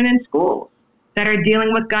children in schools that are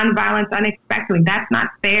dealing with gun violence unexpectedly. That's not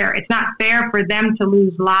fair. It's not fair for them to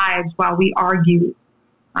lose lives while we argue,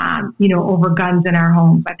 over guns in our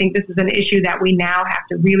homes. I think this is an issue that we now have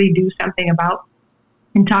to really do something about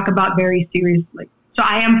and talk about very seriously. So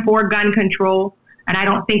I am for gun control, and I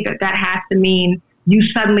don't think that has to mean you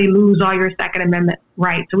suddenly lose all your Second Amendment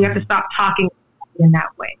rights. So we have to stop talking in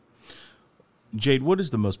that way. Jade, what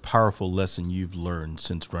is the most powerful lesson you've learned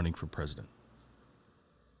since running for president?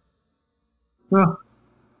 Oh.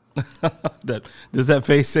 Does that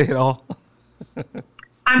face say it all?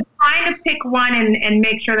 I'm trying to pick one and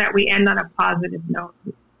make sure that we end on a positive note.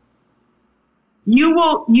 You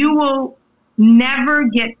will never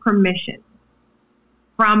get permission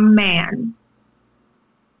from man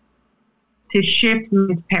to shift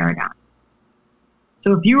his paradigm.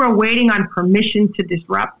 So if you are waiting on permission to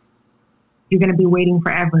disrupt, you're going to be waiting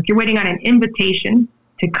forever. If you're waiting on an invitation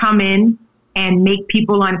to come in and make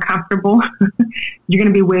people uncomfortable, you're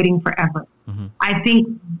going to be waiting forever. Mm-hmm. I think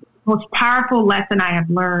the most powerful lesson I have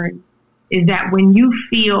learned is that when you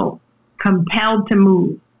feel compelled to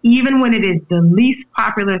move, even when it is the least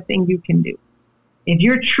popular thing you can do, if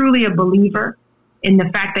you're truly a believer in the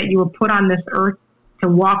fact that you were put on this earth to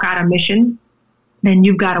walk out a mission, then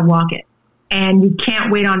you've got to walk it. And you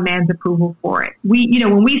can't wait on man's approval for it.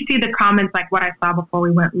 When we see the comments like what I saw before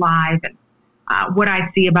we went live and what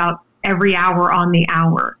I see about every hour on the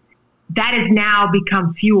hour, that has now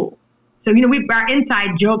become fuel. So, our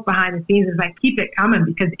inside joke behind the scenes is like, keep it coming,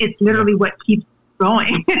 because it's literally what keeps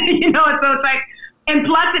going. So it's like, and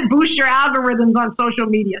plus it boosts your algorithms on social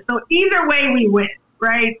media. So either way we win,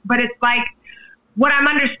 right? But it's like, what I'm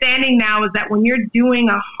understanding now is that when you're doing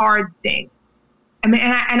a hard thing, and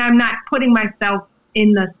I'm not putting myself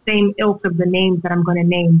in the same ilk of the names that I'm going to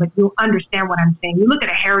name, but you'll understand what I'm saying. You look at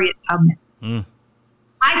a Harriet Tubman.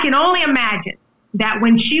 I can only imagine that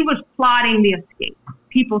when she was plotting the escape,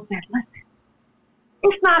 people said, listen,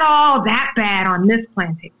 it's not all that bad on this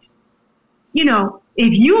plantation.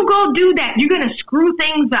 If you go do that, you're going to screw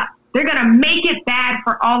things up. They're going to make it bad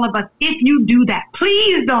for all of us if you do that.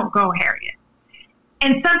 Please don't go, Harriet.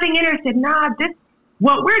 And something in her said, nah,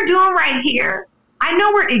 what we're doing right here, I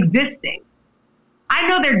know we're existing. I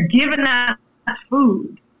know they're giving us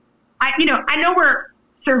food. I know we're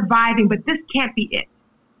surviving, but this can't be it.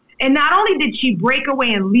 And not only did she break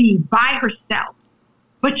away and leave by herself,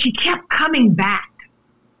 but she kept coming back.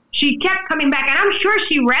 She kept coming back. And I'm sure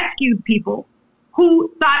she rescued people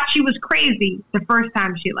who thought she was crazy the first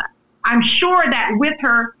time she left. I'm sure that with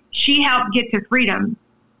her, she helped get to freedom.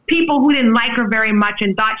 People who didn't like her very much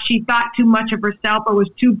and thought she thought too much of herself or was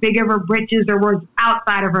too big of her britches or was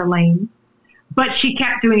outside of her lane. But she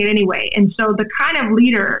kept doing it anyway. And so the kind of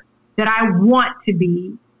leader that I want to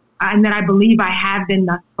be, and that I believe I have been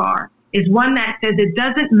thus far, is one that says it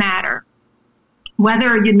doesn't matter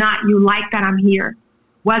whether or not you like that I'm here,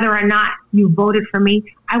 whether or not you voted for me,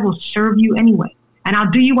 I will serve you anyway. And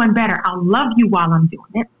I'll do you one better. I'll love you while I'm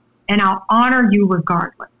doing it, and I'll honor you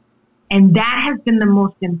regardless. And that has been the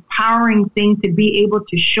most empowering thing, to be able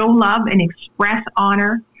to show love and express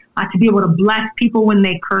honor, to be able to bless people when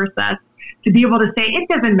they curse us, to be able to say, it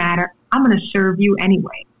doesn't matter, I'm going to serve you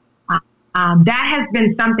anyway. That has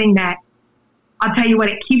been something that, I'll tell you what,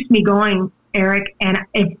 it keeps me going, Eric. And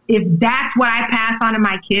if that's what I pass on to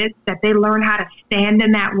my kids, that they learn how to stand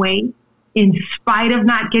in that way, in spite of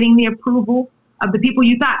not getting the approval of the people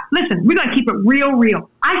you thought, listen, we're going to keep it real.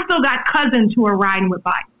 I still got cousins who are riding with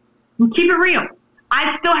Biden. We keep it real.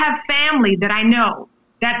 I still have family that I know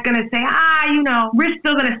that's going to say, we're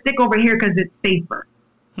still going to stick over here because it's safer.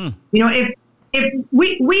 If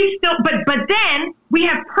we still, but then we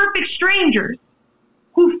have perfect strangers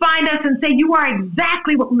who find us and say, you are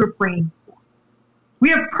exactly what we were praying for. We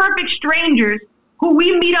have perfect strangers who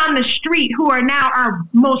we meet on the street who are now our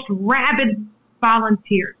most rabid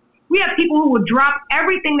volunteers. We have people who will drop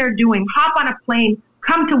everything they're doing, hop on a plane,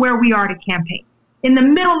 come to where we are to campaign in the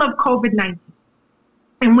middle of COVID-19.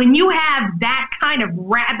 And when you have that kind of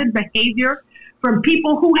rabid behavior from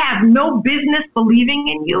people who have no business believing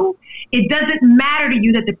in you, it doesn't matter to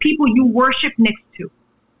you that the people you worship next to,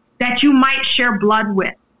 that you might share blood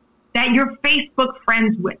with, that you're Facebook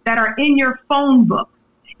friends with, that are in your phone book,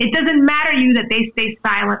 it doesn't matter to you that they stay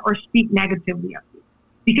silent or speak negatively of you.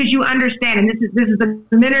 Because you understand, and this is the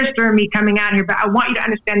minister of me coming out here, but I want you to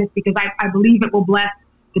understand this because I believe it will bless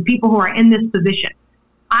the people who are in this position.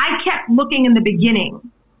 I kept looking in the beginning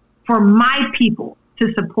for my people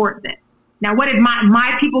to support this. Now, what if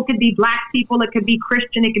my people could be Black people, it could be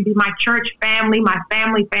Christian, it could be my church family, my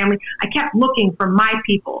family. I kept looking for my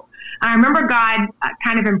people. And I remember God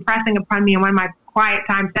kind of impressing upon me in one of my quiet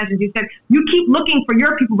time sessions. He said, you keep looking for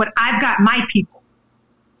your people, but I've got my people.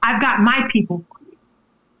 I've got my people for you.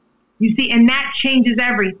 You see, and that changes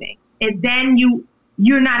everything. Then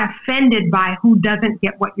you're not offended by who doesn't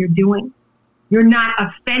get what you're doing. You're not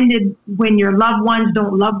offended when your loved ones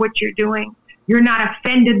don't love what you're doing. You're not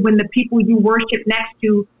offended when the people you worship next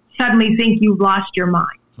to suddenly think you've lost your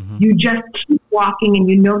mind. Mm-hmm. You just keep walking, and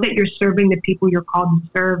you know that you're serving the people you're called to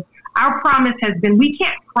serve. Our promise has been, we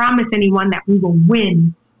can't promise anyone that we will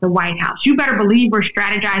win the White House. You better believe we're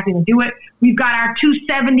strategizing to do it. We've got our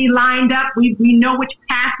 270 lined up. We know which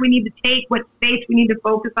path we need to take, what states we need to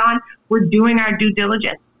focus on. We're doing our due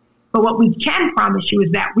diligence. But what we can promise you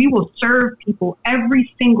is that we will serve people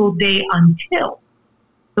every single day until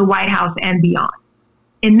the White House and beyond.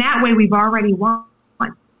 In that way, we've already won.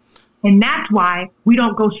 And that's why we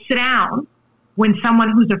don't go sit down when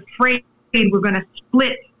someone who's afraid we're going to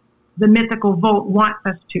split the mythical vote wants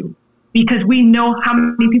us to, because we know how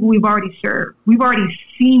many people we've already served. We've already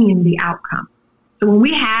seen the outcome. So when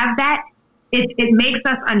we have that, it makes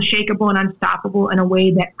us unshakable and unstoppable in a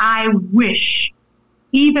way that I wish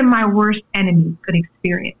even my worst enemy could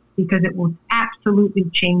experience, because it will absolutely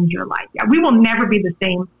change your life. Yeah, we will never be the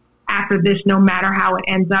same after this, no matter how it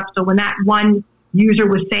ends up. So when that one user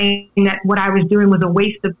was saying that what I was doing was a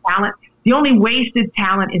waste of talent, the only wasted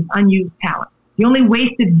talent is unused talent. The only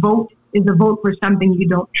wasted vote is a vote for something you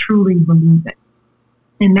don't truly believe in.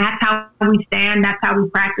 And that's how we stand. That's how we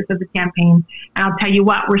practice as a campaign. And I'll tell you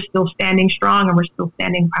what, we're still standing strong, and we're still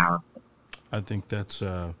standing powerful. I think that's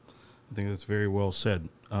very well said.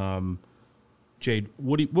 Jade,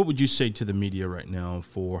 what would you say to the media right now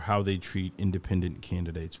for how they treat independent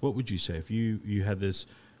candidates? What would you say if you had this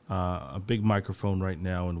a big microphone right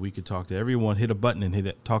now and we could talk to everyone, hit a button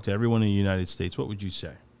and talk to everyone in the United States? What would you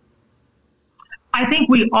say? I think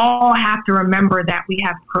we all have to remember that we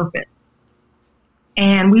have purpose,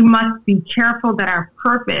 and we must be careful that our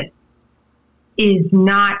purpose is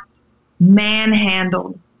not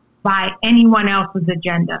manhandled by anyone else's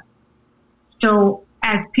agenda. So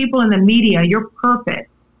as people in the media, your purpose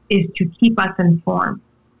is to keep us informed,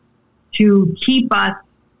 to keep us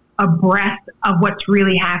abreast of what's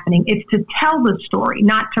really happening. It's to tell the story,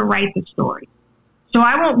 not to write the story. So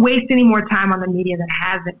I won't waste any more time on the media that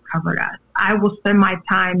hasn't covered us. I will spend my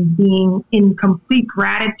time being in complete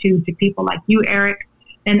gratitude to people like you, Eric,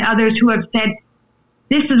 and others who have said,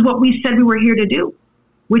 this is what we said we were here to do,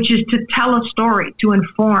 which is to tell a story, to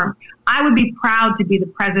inform. I would be proud to be the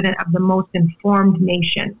president of the most informed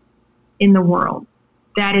nation in the world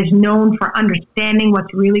that is known for understanding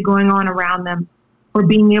what's really going on around them, for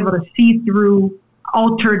being able to see through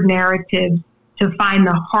altered narratives to find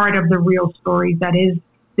the heart of the real stories that is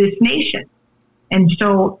this nation. And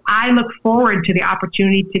so I look forward to the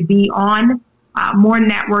opportunity to be on more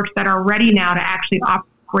networks that are ready now to actually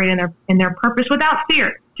operate in their purpose without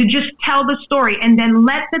fear, to just tell the story and then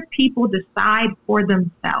let the people decide for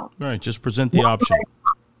themselves. Right, just present the option.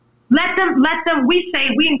 Let them,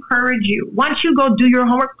 we encourage you. Once you go do your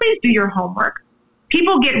homework, please do your homework.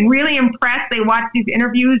 People get really impressed. They watch these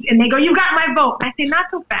interviews and they go, you got my vote. I say, not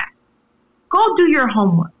so fast. Go do your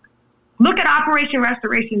homework. Look at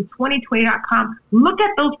OperationRestoration2020.com. Look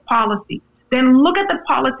at those policies. Then look at the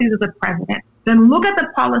policies of the president. Then look at the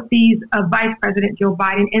policies of Vice President Joe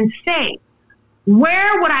Biden and say,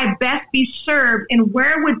 where would I best be served, and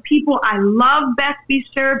where would people I love best be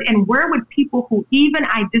served, and where would people who even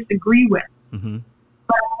I disagree with,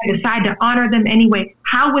 but I decide to honor them anyway,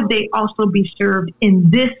 how would they also be served in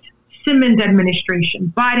this Simmons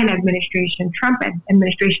administration, Biden administration, Trump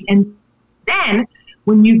administration? And then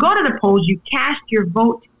when you go to the polls, you cast your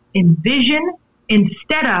vote in vision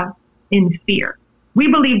instead of in fear. We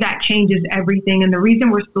believe that changes everything. And the reason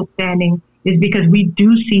we're still standing is because we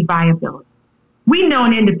do see viability. We know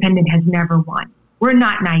an independent has never won. We're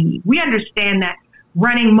not naive. We understand that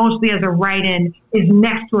running mostly as a write-in is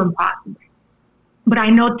next to impossible. But I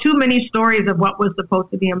know too many stories of what was supposed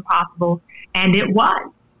to be impossible, and it was.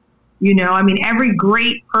 You know, I mean, every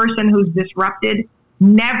great person who's disrupted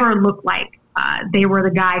never looked like they were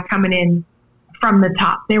the guy coming in from the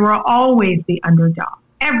top. They were always the underdog.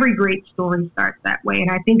 Every great story starts that way, and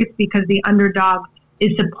I think it's because the underdog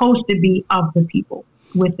is supposed to be of the people,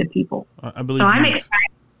 with the people. I believe so I'm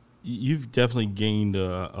excited. You've definitely gained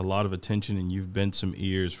a lot of attention, and you've bent some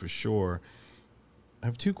ears for sure. I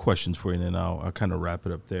have two questions for you, and then I'll kind of wrap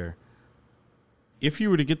it up there. If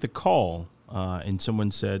you were to get the call and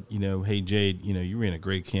someone said, you know, hey, Jade, you know, you ran a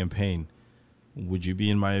great campaign, would you be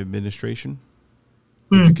in my administration?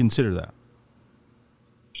 Would you consider that?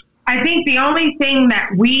 I think the only thing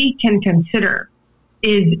that we can consider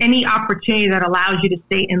is any opportunity that allows you to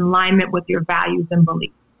stay in alignment with your values and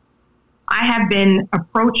beliefs. I have been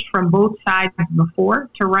approached from both sides before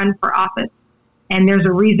to run for office, and there's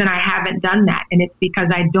a reason I haven't done that, and it's because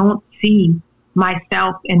I don't see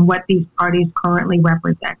myself in what these parties currently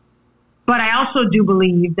represent. But I also do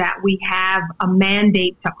believe that we have a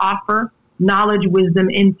mandate to offer knowledge, wisdom,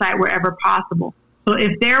 insight wherever possible. So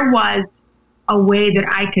if there was a way that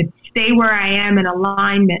I could stay where I am in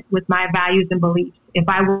alignment with my values and beliefs, if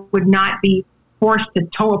I would not be forced to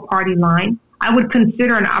toe a party line, I would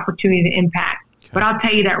consider an opportunity to impact. Okay. But I'll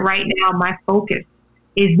tell you that right now, my focus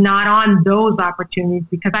is not on those opportunities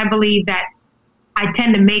because I believe that I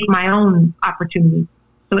tend to make my own opportunities.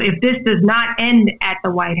 So if this does not end at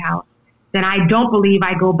the White House, then I don't believe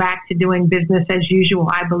I go back to doing business as usual.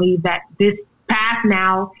 I believe that this path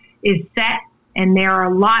now is set, and there are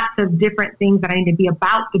lots of different things that I need to be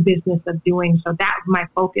about the business of doing. So that's my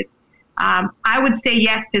focus. I would say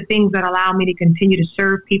yes to things that allow me to continue to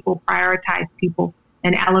serve people, prioritize people,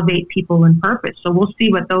 and elevate people in purpose. So we'll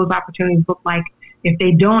see what those opportunities look like if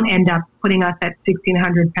they don't end up putting us at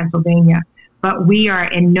 1600 Pennsylvania. But we are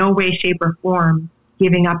in no way, shape, or form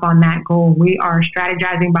giving up on that goal. We are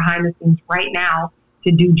strategizing behind the scenes right now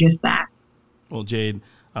to do just that. Well, Jade,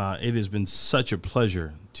 it has been such a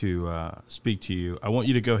pleasure to speak to you. I want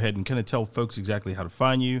you to go ahead and kind of tell folks exactly how to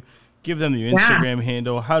find you. Give them your Instagram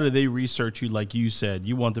handle. How do they research you? Like you said,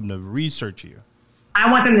 you want them to research you. I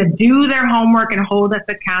want them to do their homework and hold us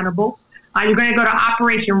accountable. You're going to go to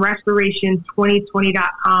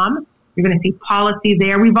OperationRestoration2020.com. You're going to see policy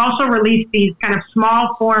there. We've also released these kind of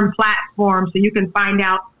small form platforms so you can find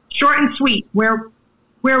out short and sweet where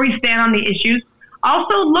we stand on the issues.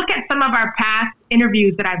 Also, look at some of our past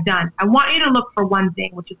interviews that I've done. I want you to look for one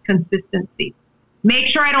thing, which is consistency. Make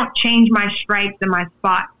sure I don't change my stripes and my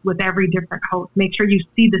spots with every different host. Make sure you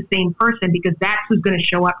see the same person because that's who's going to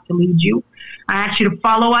show up to lead you. I ask you to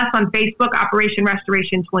follow us on Facebook, Operation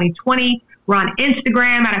Restoration 2020. We're on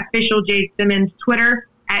Instagram at Official Jade Simmons, Twitter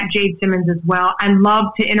at Jade Simmons as well. I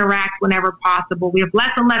love to interact whenever possible. We have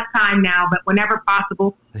less and less time now, but whenever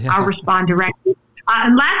possible, I'll respond directly.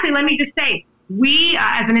 And lastly, let me just say, we,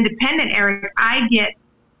 as an independent, Eric, I get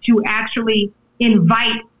to actually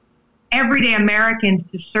invite everyday Americans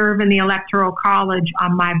to serve in the Electoral College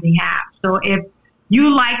on my behalf. So if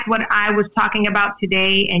you liked what I was talking about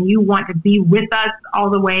today and you want to be with us all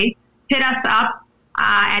the way, hit us up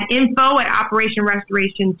at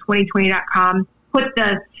info@operationrestoration2020.com. Put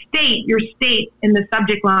your state in the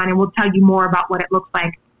subject line, and we'll tell you more about what it looks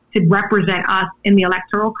like to represent us in the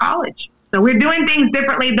Electoral College. So we're doing things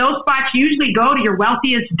differently. Those spots usually go to your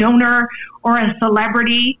wealthiest donor or a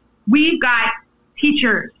celebrity. We've got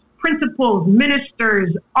teachers, principals,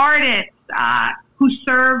 ministers, artists who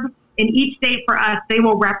serve in each state for us. They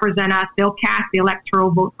will represent us. They'll cast the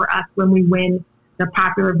electoral vote for us when we win the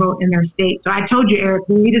popular vote in their state. So I told you, Eric,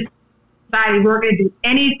 when we decided we weren't going to do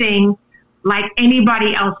anything like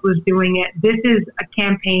anybody else was doing it, this is a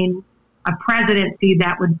campaign, a presidency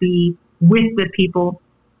that would be with the people.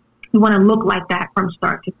 We want to look like that from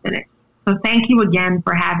start to finish. So thank you again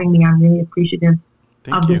for having me. I'm really appreciative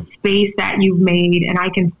of the space that you've made. And I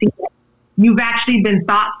can see that you've actually been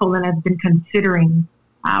thoughtful and have been considering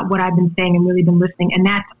what I've been saying and really been listening. And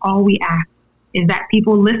that's all we ask, is that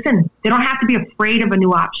people listen. They don't have to be afraid of a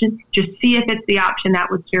new option. Just see if it's the option that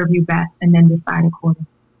would serve you best and then decide accordingly.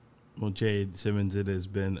 Well, Jade Simmons, it has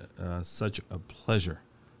been such a pleasure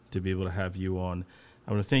to be able to have you on.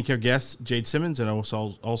 I want to thank our guest, Jade Simmons, and I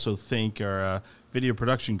also thank our video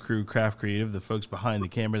production crew, Craft Creative, the folks behind the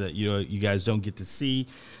camera that you guys don't get to see.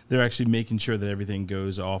 They're actually making sure that everything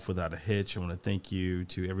goes off without a hitch. I want to thank you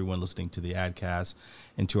to everyone listening to the AdCast,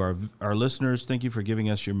 and to our listeners, thank you for giving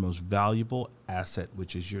us your most valuable asset,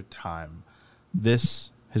 which is your time. This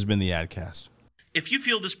has been the AdCast. If you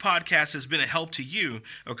feel this podcast has been a help to you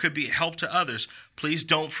or could be a help to others, please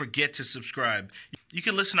don't forget to subscribe. You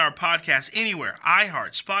can listen to our podcast anywhere: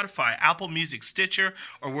 iHeart, Spotify, Apple Music, Stitcher,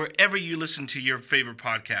 or wherever you listen to your favorite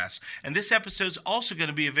podcasts. And this episode is also going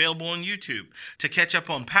to be available on YouTube. To catch up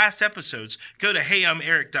on past episodes, go to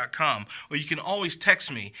heyi'meric.com, or you can always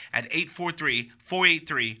text me at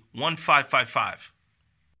 843-483-1555.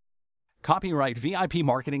 Copyright VIP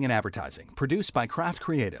Marketing and Advertising, produced by Craft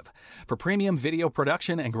Creative. For premium video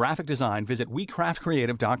production and graphic design, visit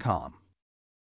WeCraftCreative.com.